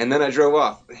then I drove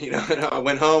off. I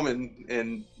went home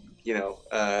and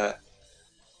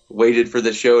waited for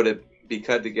the show to be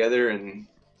cut together and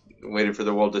waited for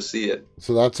the world to see it.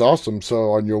 So that's awesome.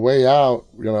 So on your way out,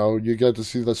 you get to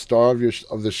see the star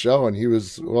of the show, and he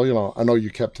was, I know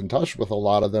you kept in touch with a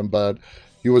lot of them, but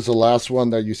he was the last one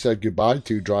that you said goodbye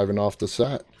to driving off the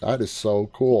set. That is so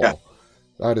cool. Yeah.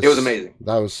 It was amazing.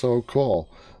 That was so cool.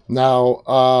 Now,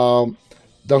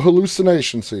 the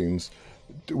hallucination scenes,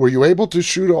 were you able to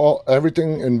shoot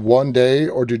everything in one day,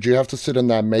 or did you have to sit in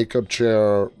that makeup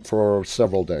chair for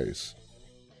several days?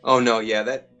 Oh no, yeah,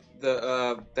 that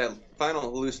final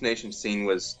hallucination scene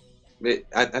was,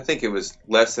 I think it was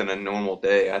less than a normal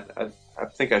day. I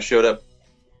think I showed up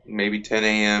maybe 10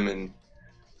 a.m. and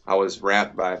I was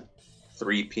wrapped by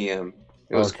 3 p.m.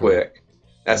 It was quick.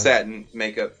 I sat in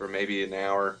makeup for maybe an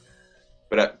hour,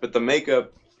 but the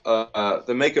makeup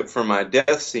for my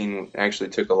death scene actually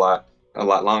took a lot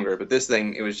longer. But this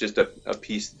thing, it was just a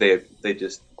piece they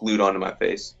just glued onto my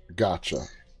face. Gotcha.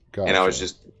 And I was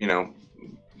just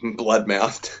blood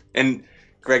mouthed. And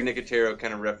Greg Nicotero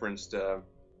kind of referenced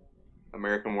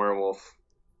American Werewolf.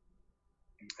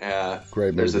 Great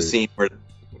movie. There's a scene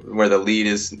where the lead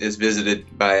is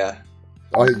visited by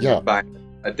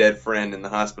a dead friend in the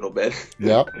hospital bed.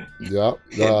 Yep.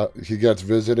 He gets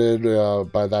visited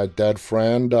by that dead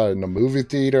friend in the movie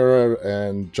theater,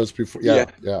 and just before,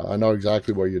 I know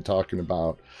exactly what you're talking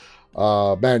about.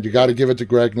 Man, you got to give it to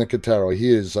Greg Nicotero.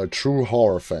 He is a true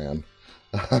horror fan.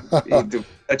 He's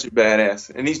such a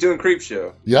badass, and he's doing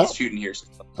Creepshow. Yeah, he's shooting here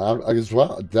as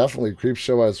well. Definitely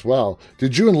Creepshow as well.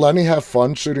 Did you and Lenny have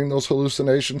fun shooting those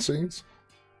hallucination scenes?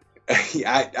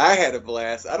 I had a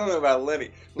blast. I don't know about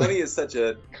Lenny. Lenny is such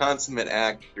a consummate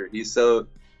actor. He's so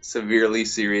severely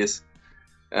serious.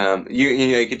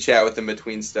 You could chat with him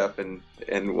between stuff and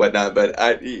whatnot, but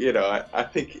I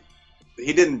think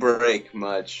he didn't break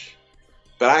much,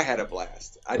 but I had a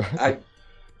blast.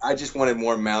 I just wanted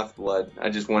more mouth blood. I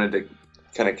just wanted to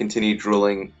kind of continue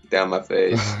drooling down my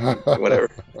face, whatever,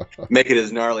 make it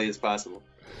as gnarly as possible.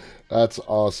 That's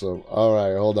awesome. All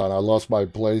right, hold on. I lost my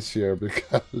place here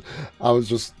because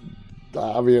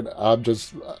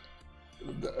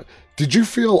did you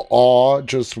feel awe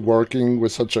just working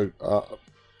with such an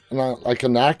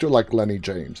actor like Lenny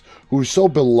James, who's so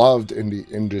beloved in the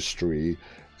industry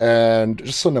and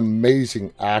just an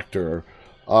amazing actor?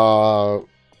 How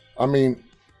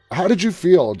did you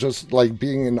feel just like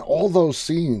being in all those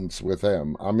scenes with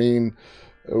him?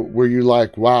 Were you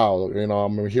like, wow,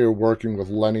 I'm here working with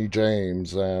Lenny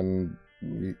James and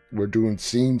we're doing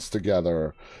scenes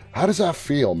together? How does that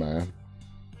feel, man?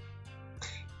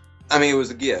 It was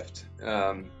a gift.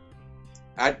 I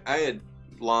had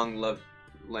long loved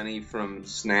Lenny from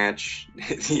Snatch.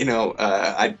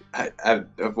 I've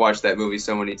watched that movie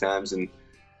so many times, and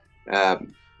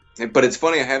but it's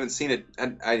funny, I haven't seen it.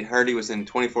 I heard he was in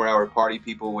 24-Hour Party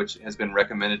People, which has been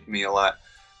recommended to me a lot,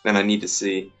 and I need to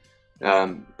see.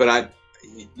 But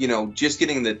just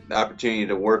getting the opportunity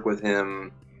to work with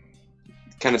him,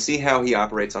 kind of see how he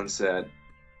operates on set,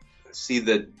 see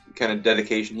the kind of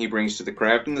dedication he brings to the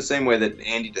craft in the same way that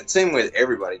Andy did, same way that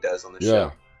everybody does on the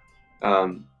show.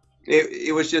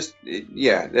 it was just,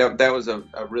 yeah, that was a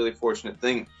really fortunate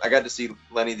thing. I got to see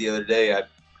Lenny the other day.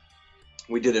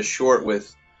 We did a short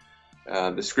with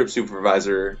the script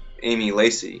supervisor, Amy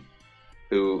Lacey,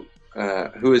 who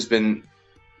has been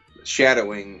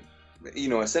shadowing,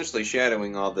 essentially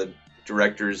shadowing all the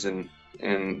directors and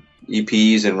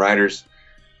EPs and writers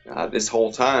this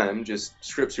whole time, just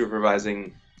script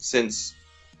supervising since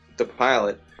the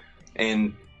pilot.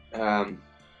 And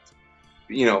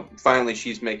finally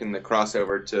she's making the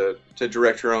crossover to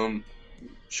direct her own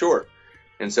short.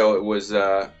 And so it was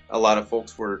a lot of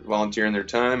folks were volunteering their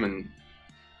time, and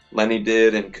Lenny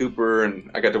did, and Cooper,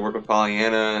 and I got to work with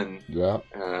Pollyanna, and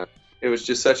it was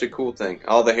just such a cool thing.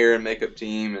 All the hair and makeup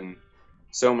team, and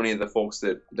so many of the folks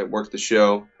that worked the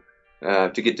show,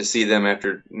 to get to see them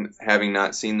after having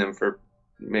not seen them for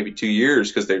maybe 2 years,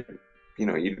 because they,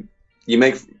 you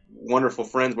make wonderful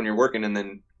friends when you're working, and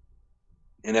then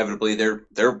inevitably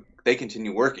they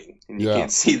continue working, and you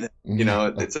can't see them.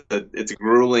 It's a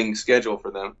grueling schedule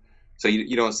for them, so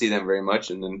you don't see them very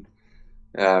much, and then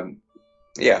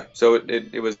so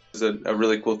it was a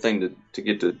really cool thing to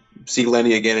get to see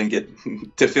Lenny again and get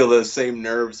to feel those same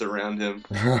nerves around him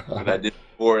that I did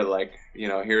before. Like,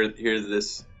 here's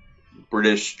this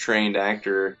British trained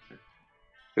actor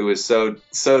who is so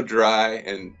dry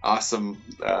and awesome,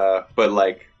 but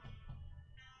like,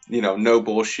 no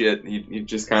bullshit. You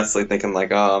just constantly thinking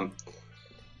like, oh,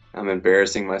 I'm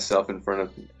embarrassing myself in front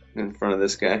of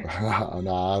this guy.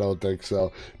 No, I don't think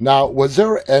so. Now, was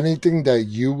there anything that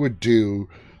you would do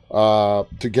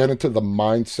to get into the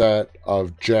mindset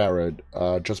of Jared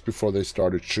just before they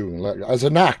started shooting? Like, as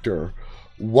an actor,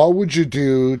 what would you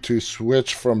do to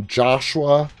switch from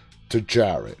Joshua to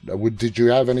Jared? Did you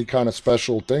have any kind of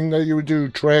special thing that you would do?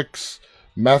 Tricks,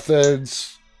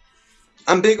 methods?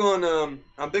 I'm big on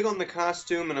the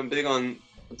costume, and I'm big on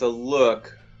the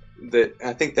look. That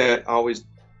I think that always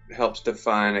helps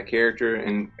define a character,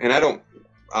 and I don't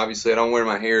wear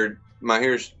my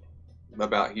hair's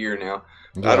about here now.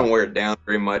 I don't wear it down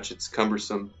very much. It's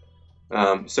cumbersome.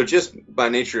 So just by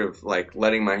nature of like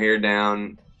letting my hair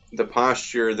down, the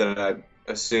posture that I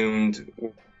assumed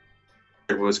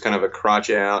was kind of a crotch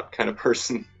out kind of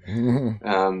person.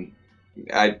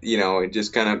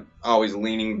 Just kind of always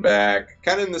leaning back,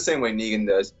 kind of in the same way Negan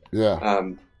does.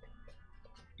 Yeah.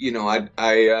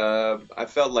 I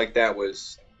felt like that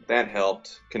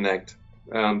helped connect.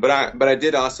 But I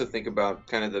did also think about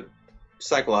kind of the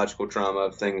psychological trauma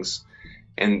of things,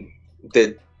 and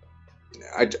that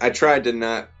I tried to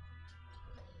not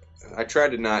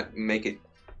make it.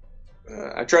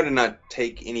 I tried to not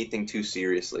take anything too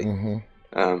seriously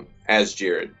as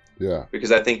Jared. Yeah.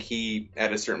 Because I think he,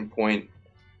 at a certain point,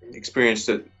 experienced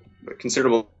a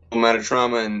considerable amount of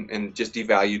trauma and just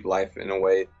devalued life in a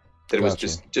way that it was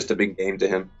just a big game to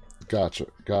him. Gotcha.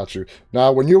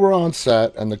 Now, when you were on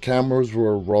set and the cameras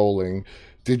were rolling,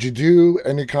 did you do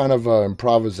any kind of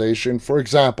improvisation? For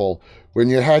example, when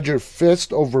you had your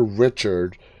fist over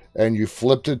Richard and you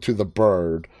flipped it to the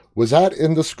bird, was that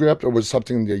in the script or was it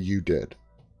something that you did?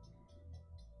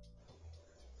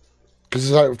 Because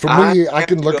for me, I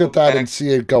can look at that and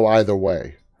see it go either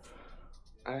way.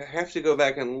 I have to go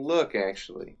back and look,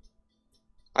 actually.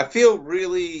 I feel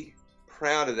really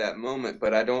proud of that moment,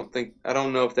 but I don't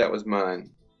know if that was mine.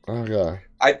 Okay.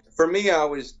 For me, I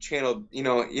always channeled,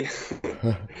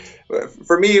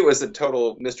 for me, it was a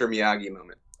total Mr. Miyagi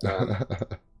moment.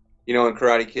 In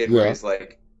Karate Kid, where he's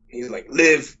like,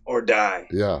 live or die.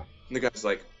 Yeah. And the guy's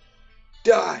like,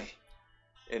 die.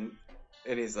 And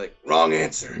he's like, wrong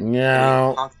answer.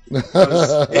 No. He's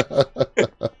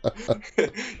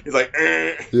like,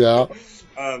 yeah.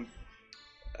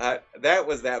 That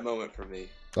was that moment for me.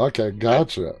 Okay,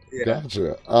 gotcha.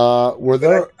 Were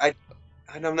there?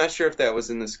 I'm not sure if that was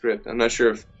in the script. I'm not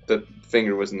sure if the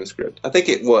finger was in the script. I think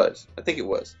it was.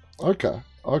 Okay.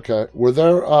 Were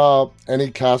there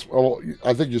any cast? Well,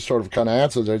 I think you sort of kind of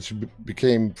answered that. You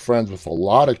became friends with a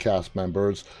lot of cast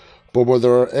members. But were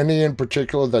there any in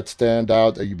particular that stand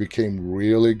out that you became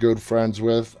really good friends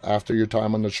with after your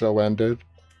time on the show ended?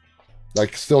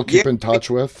 Like, still keep in touch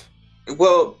with?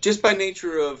 Well, just by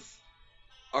nature of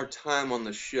our time on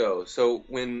the show. So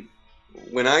when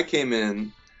I came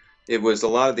in, it was a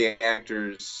lot of the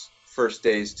actors' first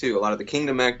days too. A lot of the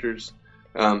Kingdom actors.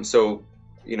 Carlos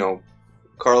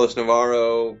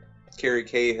Navarro, Carrie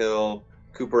Cahill,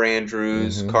 Cooper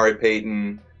Andrews, Kari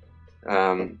Payton.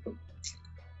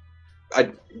 I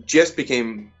just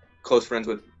became closer friends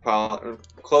with Pollyanna,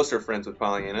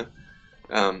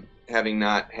 having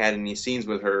not had any scenes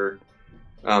with her.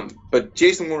 But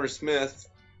Jason Warner Smith,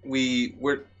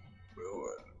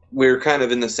 we're kind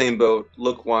of in the same boat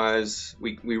look wise.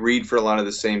 We read for a lot of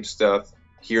the same stuff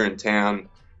here in town.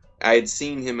 I had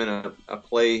seen him in a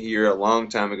play here a long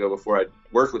time ago before I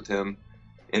worked with him,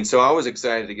 and so I was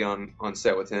excited to get on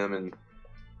set with him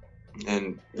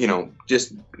and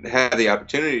just have the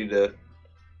opportunity to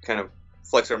kind of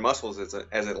flex our muscles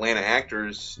as Atlanta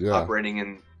actors operating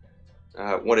in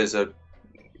what is a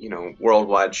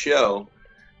worldwide show,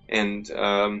 and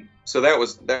so that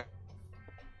was that.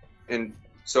 And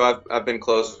so I've been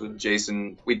close with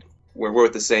Jason. We're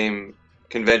with the same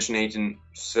convention agent,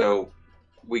 so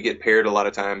we get paired a lot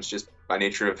of times just by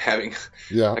nature of having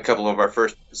a couple of our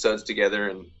first episodes together.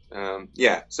 And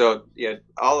so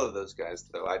all of those guys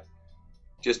though, I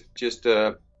just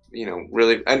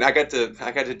really, and I got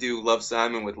to do Love,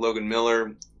 Simon with Logan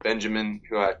Miller, Benjamin,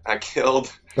 who I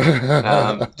killed.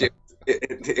 It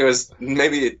was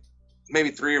maybe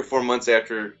 3 or 4 months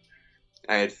after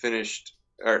I had finished,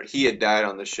 or he had died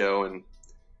on the show, and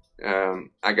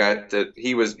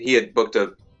he had booked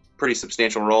a pretty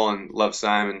substantial role in Love,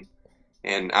 Simon,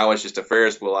 and I was just a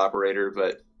Ferris wheel operator,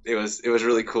 but it was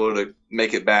really cool to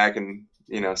make it back and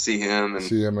see him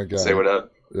again, say what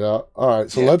up. Yeah. All right.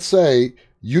 So let's say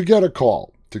you get a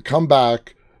call to come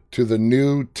back to the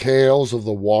new Tales of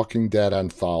the Walking Dead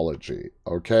anthology.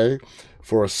 Okay,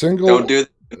 for a single. Don't do it.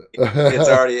 It's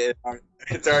already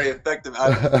effective.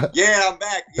 I'm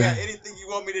back. Yeah, anything you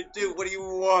want me to do. What do you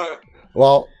want?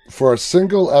 Well, for a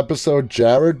single episode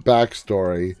Jared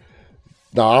backstory,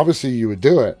 now obviously you would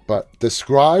do it, but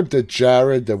describe the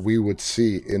Jared that we would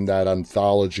see in that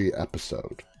anthology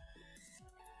episode.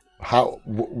 How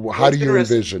do you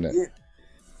envision it?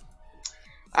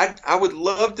 I would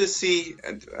love to see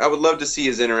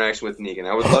his interaction with Negan.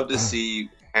 I would love to see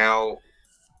how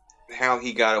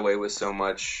he got away with so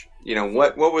much.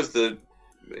 What was the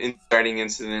inciting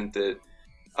incident that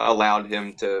allowed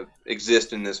him to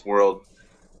exist in this world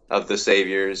of the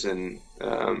saviors and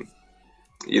and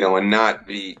not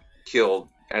be killed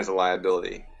as a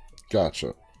liability.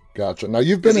 Gotcha. Now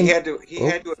you've been he had to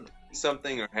have done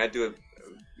something, or had to have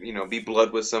be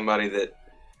blood with somebody that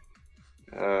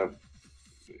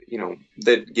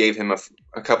that gave him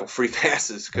a couple free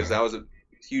passes, because that was a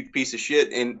huge piece of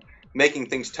shit and making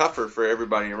things tougher for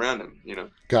everybody around him.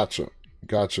 Gotcha.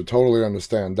 Totally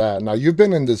understand that. Now, you've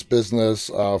been in this business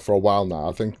for a while now,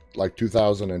 I think like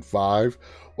 2005.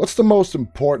 What's the most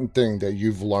important thing that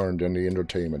you've learned in the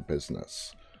entertainment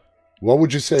business? What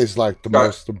would you say is like the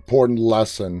most important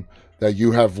lesson that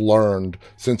you have learned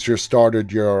since you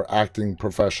started your acting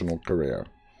professional career?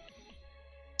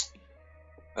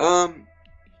 I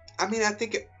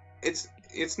think it's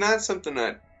not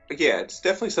something it's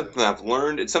definitely something I've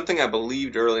learned. It's something I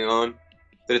believed early on,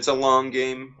 that it's a long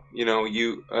game.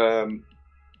 I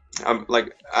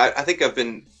think I've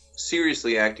been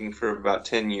seriously acting for about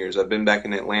 10 years. I've been back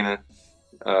in Atlanta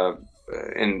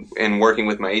and working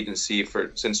with my agency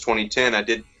since 2010. I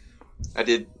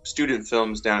did student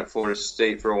films down at Florida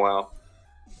State for a while,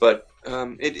 but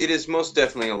it is most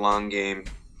definitely a long game,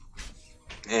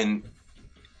 and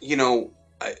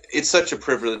it's such a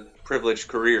privileged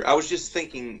career. I was just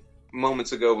thinking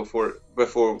moments ago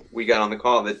before we got on the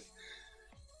call that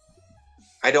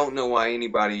I don't know why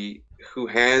anybody who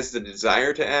has the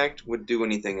desire to act would do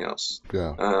anything else.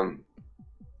 Yeah.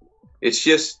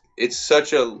 It's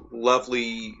such a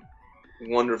lovely,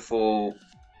 wonderful,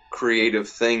 creative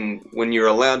thing when you're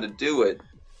allowed to do it.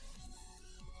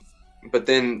 But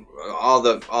then all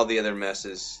the other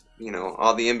messes,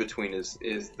 all the in between is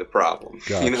the problem.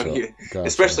 Gotcha.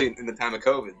 Especially in the time of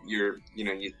COVID, you're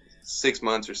 6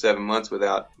 months or 7 months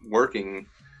without working.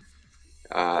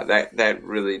 That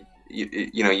really.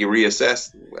 You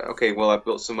reassess. Okay, well, I've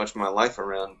built so much of my life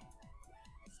around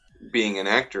being an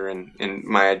actor, and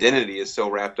my identity is so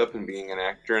wrapped up in being an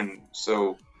actor, and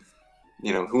so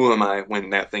who am I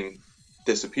when that thing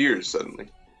disappears suddenly?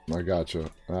 I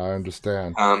gotcha. I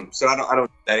understand. So I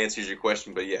don't. That answers your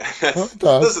question, but yeah, it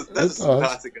does. That's some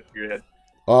thoughts that go through your head.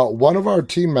 One of our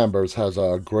team members has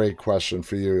a great question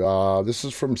for you. This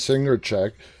is from Singer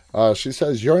Check. She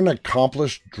says, you're an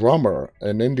accomplished drummer,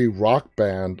 an indie rock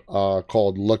band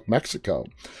called Look Mexico.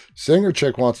 Singer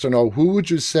Chick wants to know, who would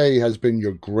you say has been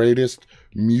your greatest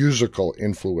musical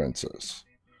influences?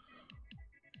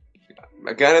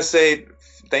 I gotta say,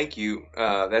 thank you.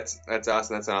 That's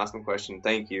awesome. That's an awesome question.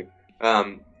 Thank you.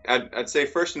 I'd say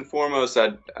first and foremost,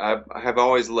 I have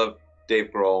always loved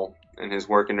Dave Grohl and his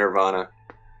work in Nirvana.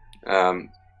 And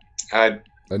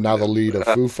now the lead of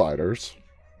Foo Fighters.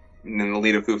 And then the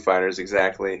lead of Foo Fighters,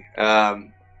 exactly.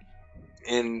 And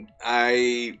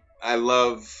I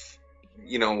love,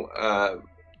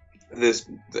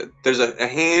 there's a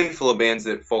handful of bands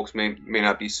that folks may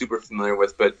not be super familiar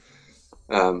with, but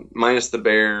Minus the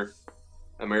Bear,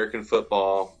 American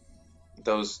Football,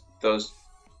 those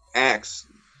acts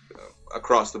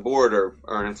across the board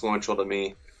are influential to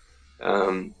me.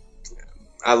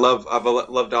 I've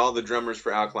loved all the drummers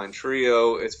for Alkaline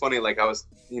Trio. It's funny, like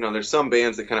there's some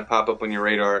bands that kind of pop up on your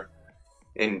radar,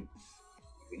 and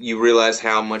you realize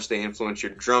how much they influence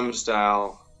your drum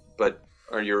style,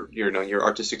 or your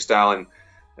artistic style, and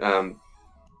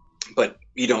but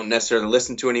you don't necessarily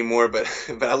listen to anymore. But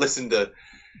I listen to,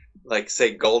 like,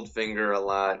 say, Goldfinger a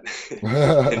lot.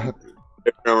 And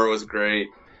their drummer was great.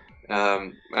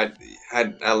 I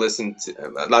listened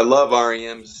to. I love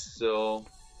REM still.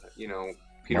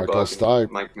 Peter Michael Buck, Stipe.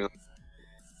 and Mike Miller.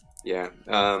 Yeah.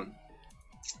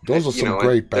 Those are some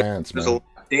great bands, man.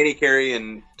 Danny Carey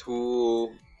and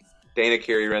Tool. Dana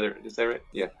Carey, rather. Is that right?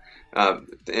 Yeah.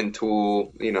 And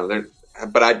Tool.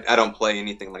 But I don't play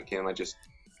anything like him. I just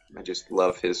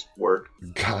love his work.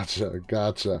 Gotcha.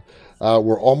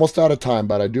 We're almost out of time,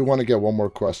 but I do want to get one more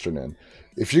question in.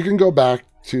 If you can go back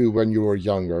to when you were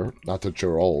younger, not that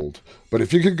you're old, but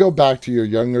if you could go back to your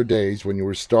younger days when you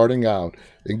were starting out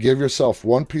and give yourself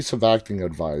one piece of acting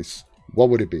advice, what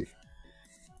would it be?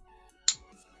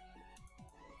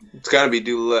 It's got to be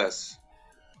do less.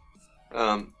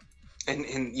 And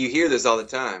you hear this all the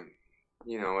time.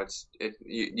 You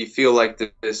feel like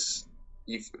this.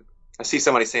 I see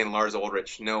somebody saying Lars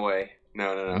Ulrich. No way.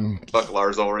 No. Fuck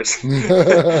Lars Ulrich.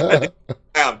 That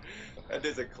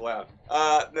is a clown.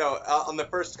 No, on the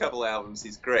first couple albums,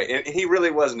 he's great, and he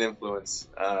really was an influence.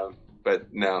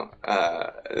 But no,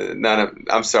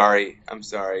 I'm sorry.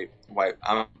 White.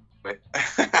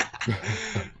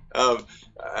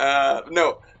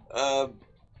 No.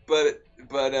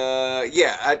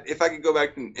 Yeah. If I could go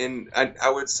back and I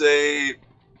would say,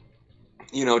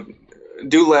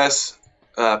 do less.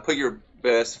 Put your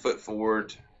best foot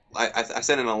forward. I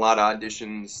sent in a lot of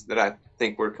auditions that I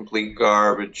think were complete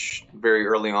garbage very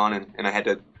early on, and I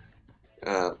had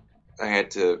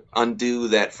to undo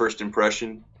that first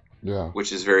impression. Yeah,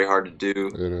 which is very hard to do.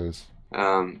 It is.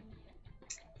 But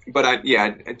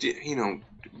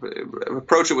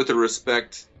approach it with the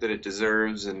respect that it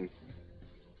deserves, and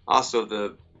also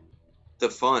the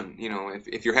fun.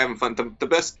 If you're having fun, the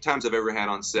best times I've ever had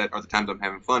on set are the times I'm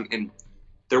having fun, and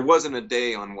there wasn't a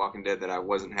day on Walking Dead that I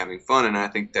wasn't having fun, and I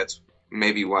think that's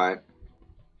maybe why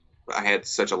I had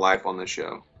such a life on the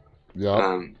show.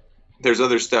 Yeah. There's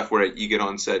other stuff where you get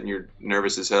on set and you're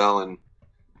nervous as hell, and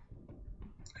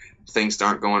things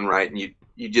aren't going right, and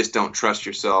you just don't trust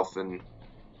yourself, and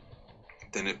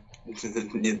then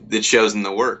it shows in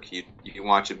the work. You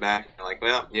watch it back, and you're like,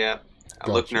 well, yeah,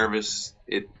 I look nervous.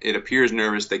 It appears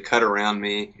nervous. They cut around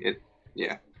me.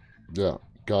 Yeah.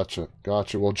 Gotcha.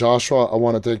 Well, Joshua, I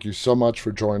want to thank you so much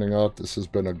for joining us. This has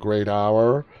been a great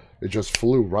hour. It just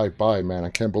flew right by, man. I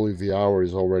can't believe the hour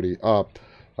is already up.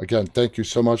 Again, thank you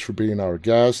so much for being our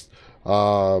guest.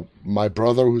 My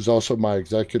brother, who's also my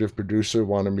executive producer,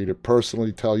 wanted me to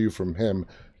personally tell you from him,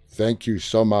 thank you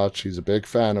so much. He's a big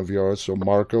fan of yours. So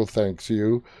Marco, thanks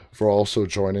you for also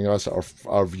joining us.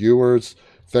 Our viewers,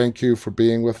 thank you for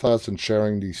being with us and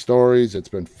sharing these stories. It's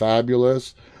been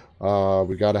fabulous.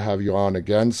 We got to have you on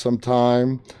again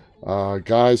sometime.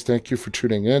 Guys, thank you for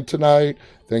tuning in tonight.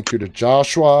 Thank you to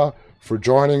Joshua for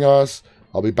joining us.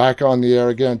 I'll be back on the air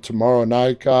again tomorrow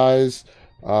night, guys.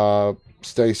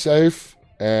 Stay safe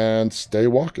and stay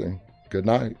walking. Good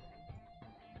night.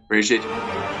 Appreciate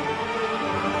you.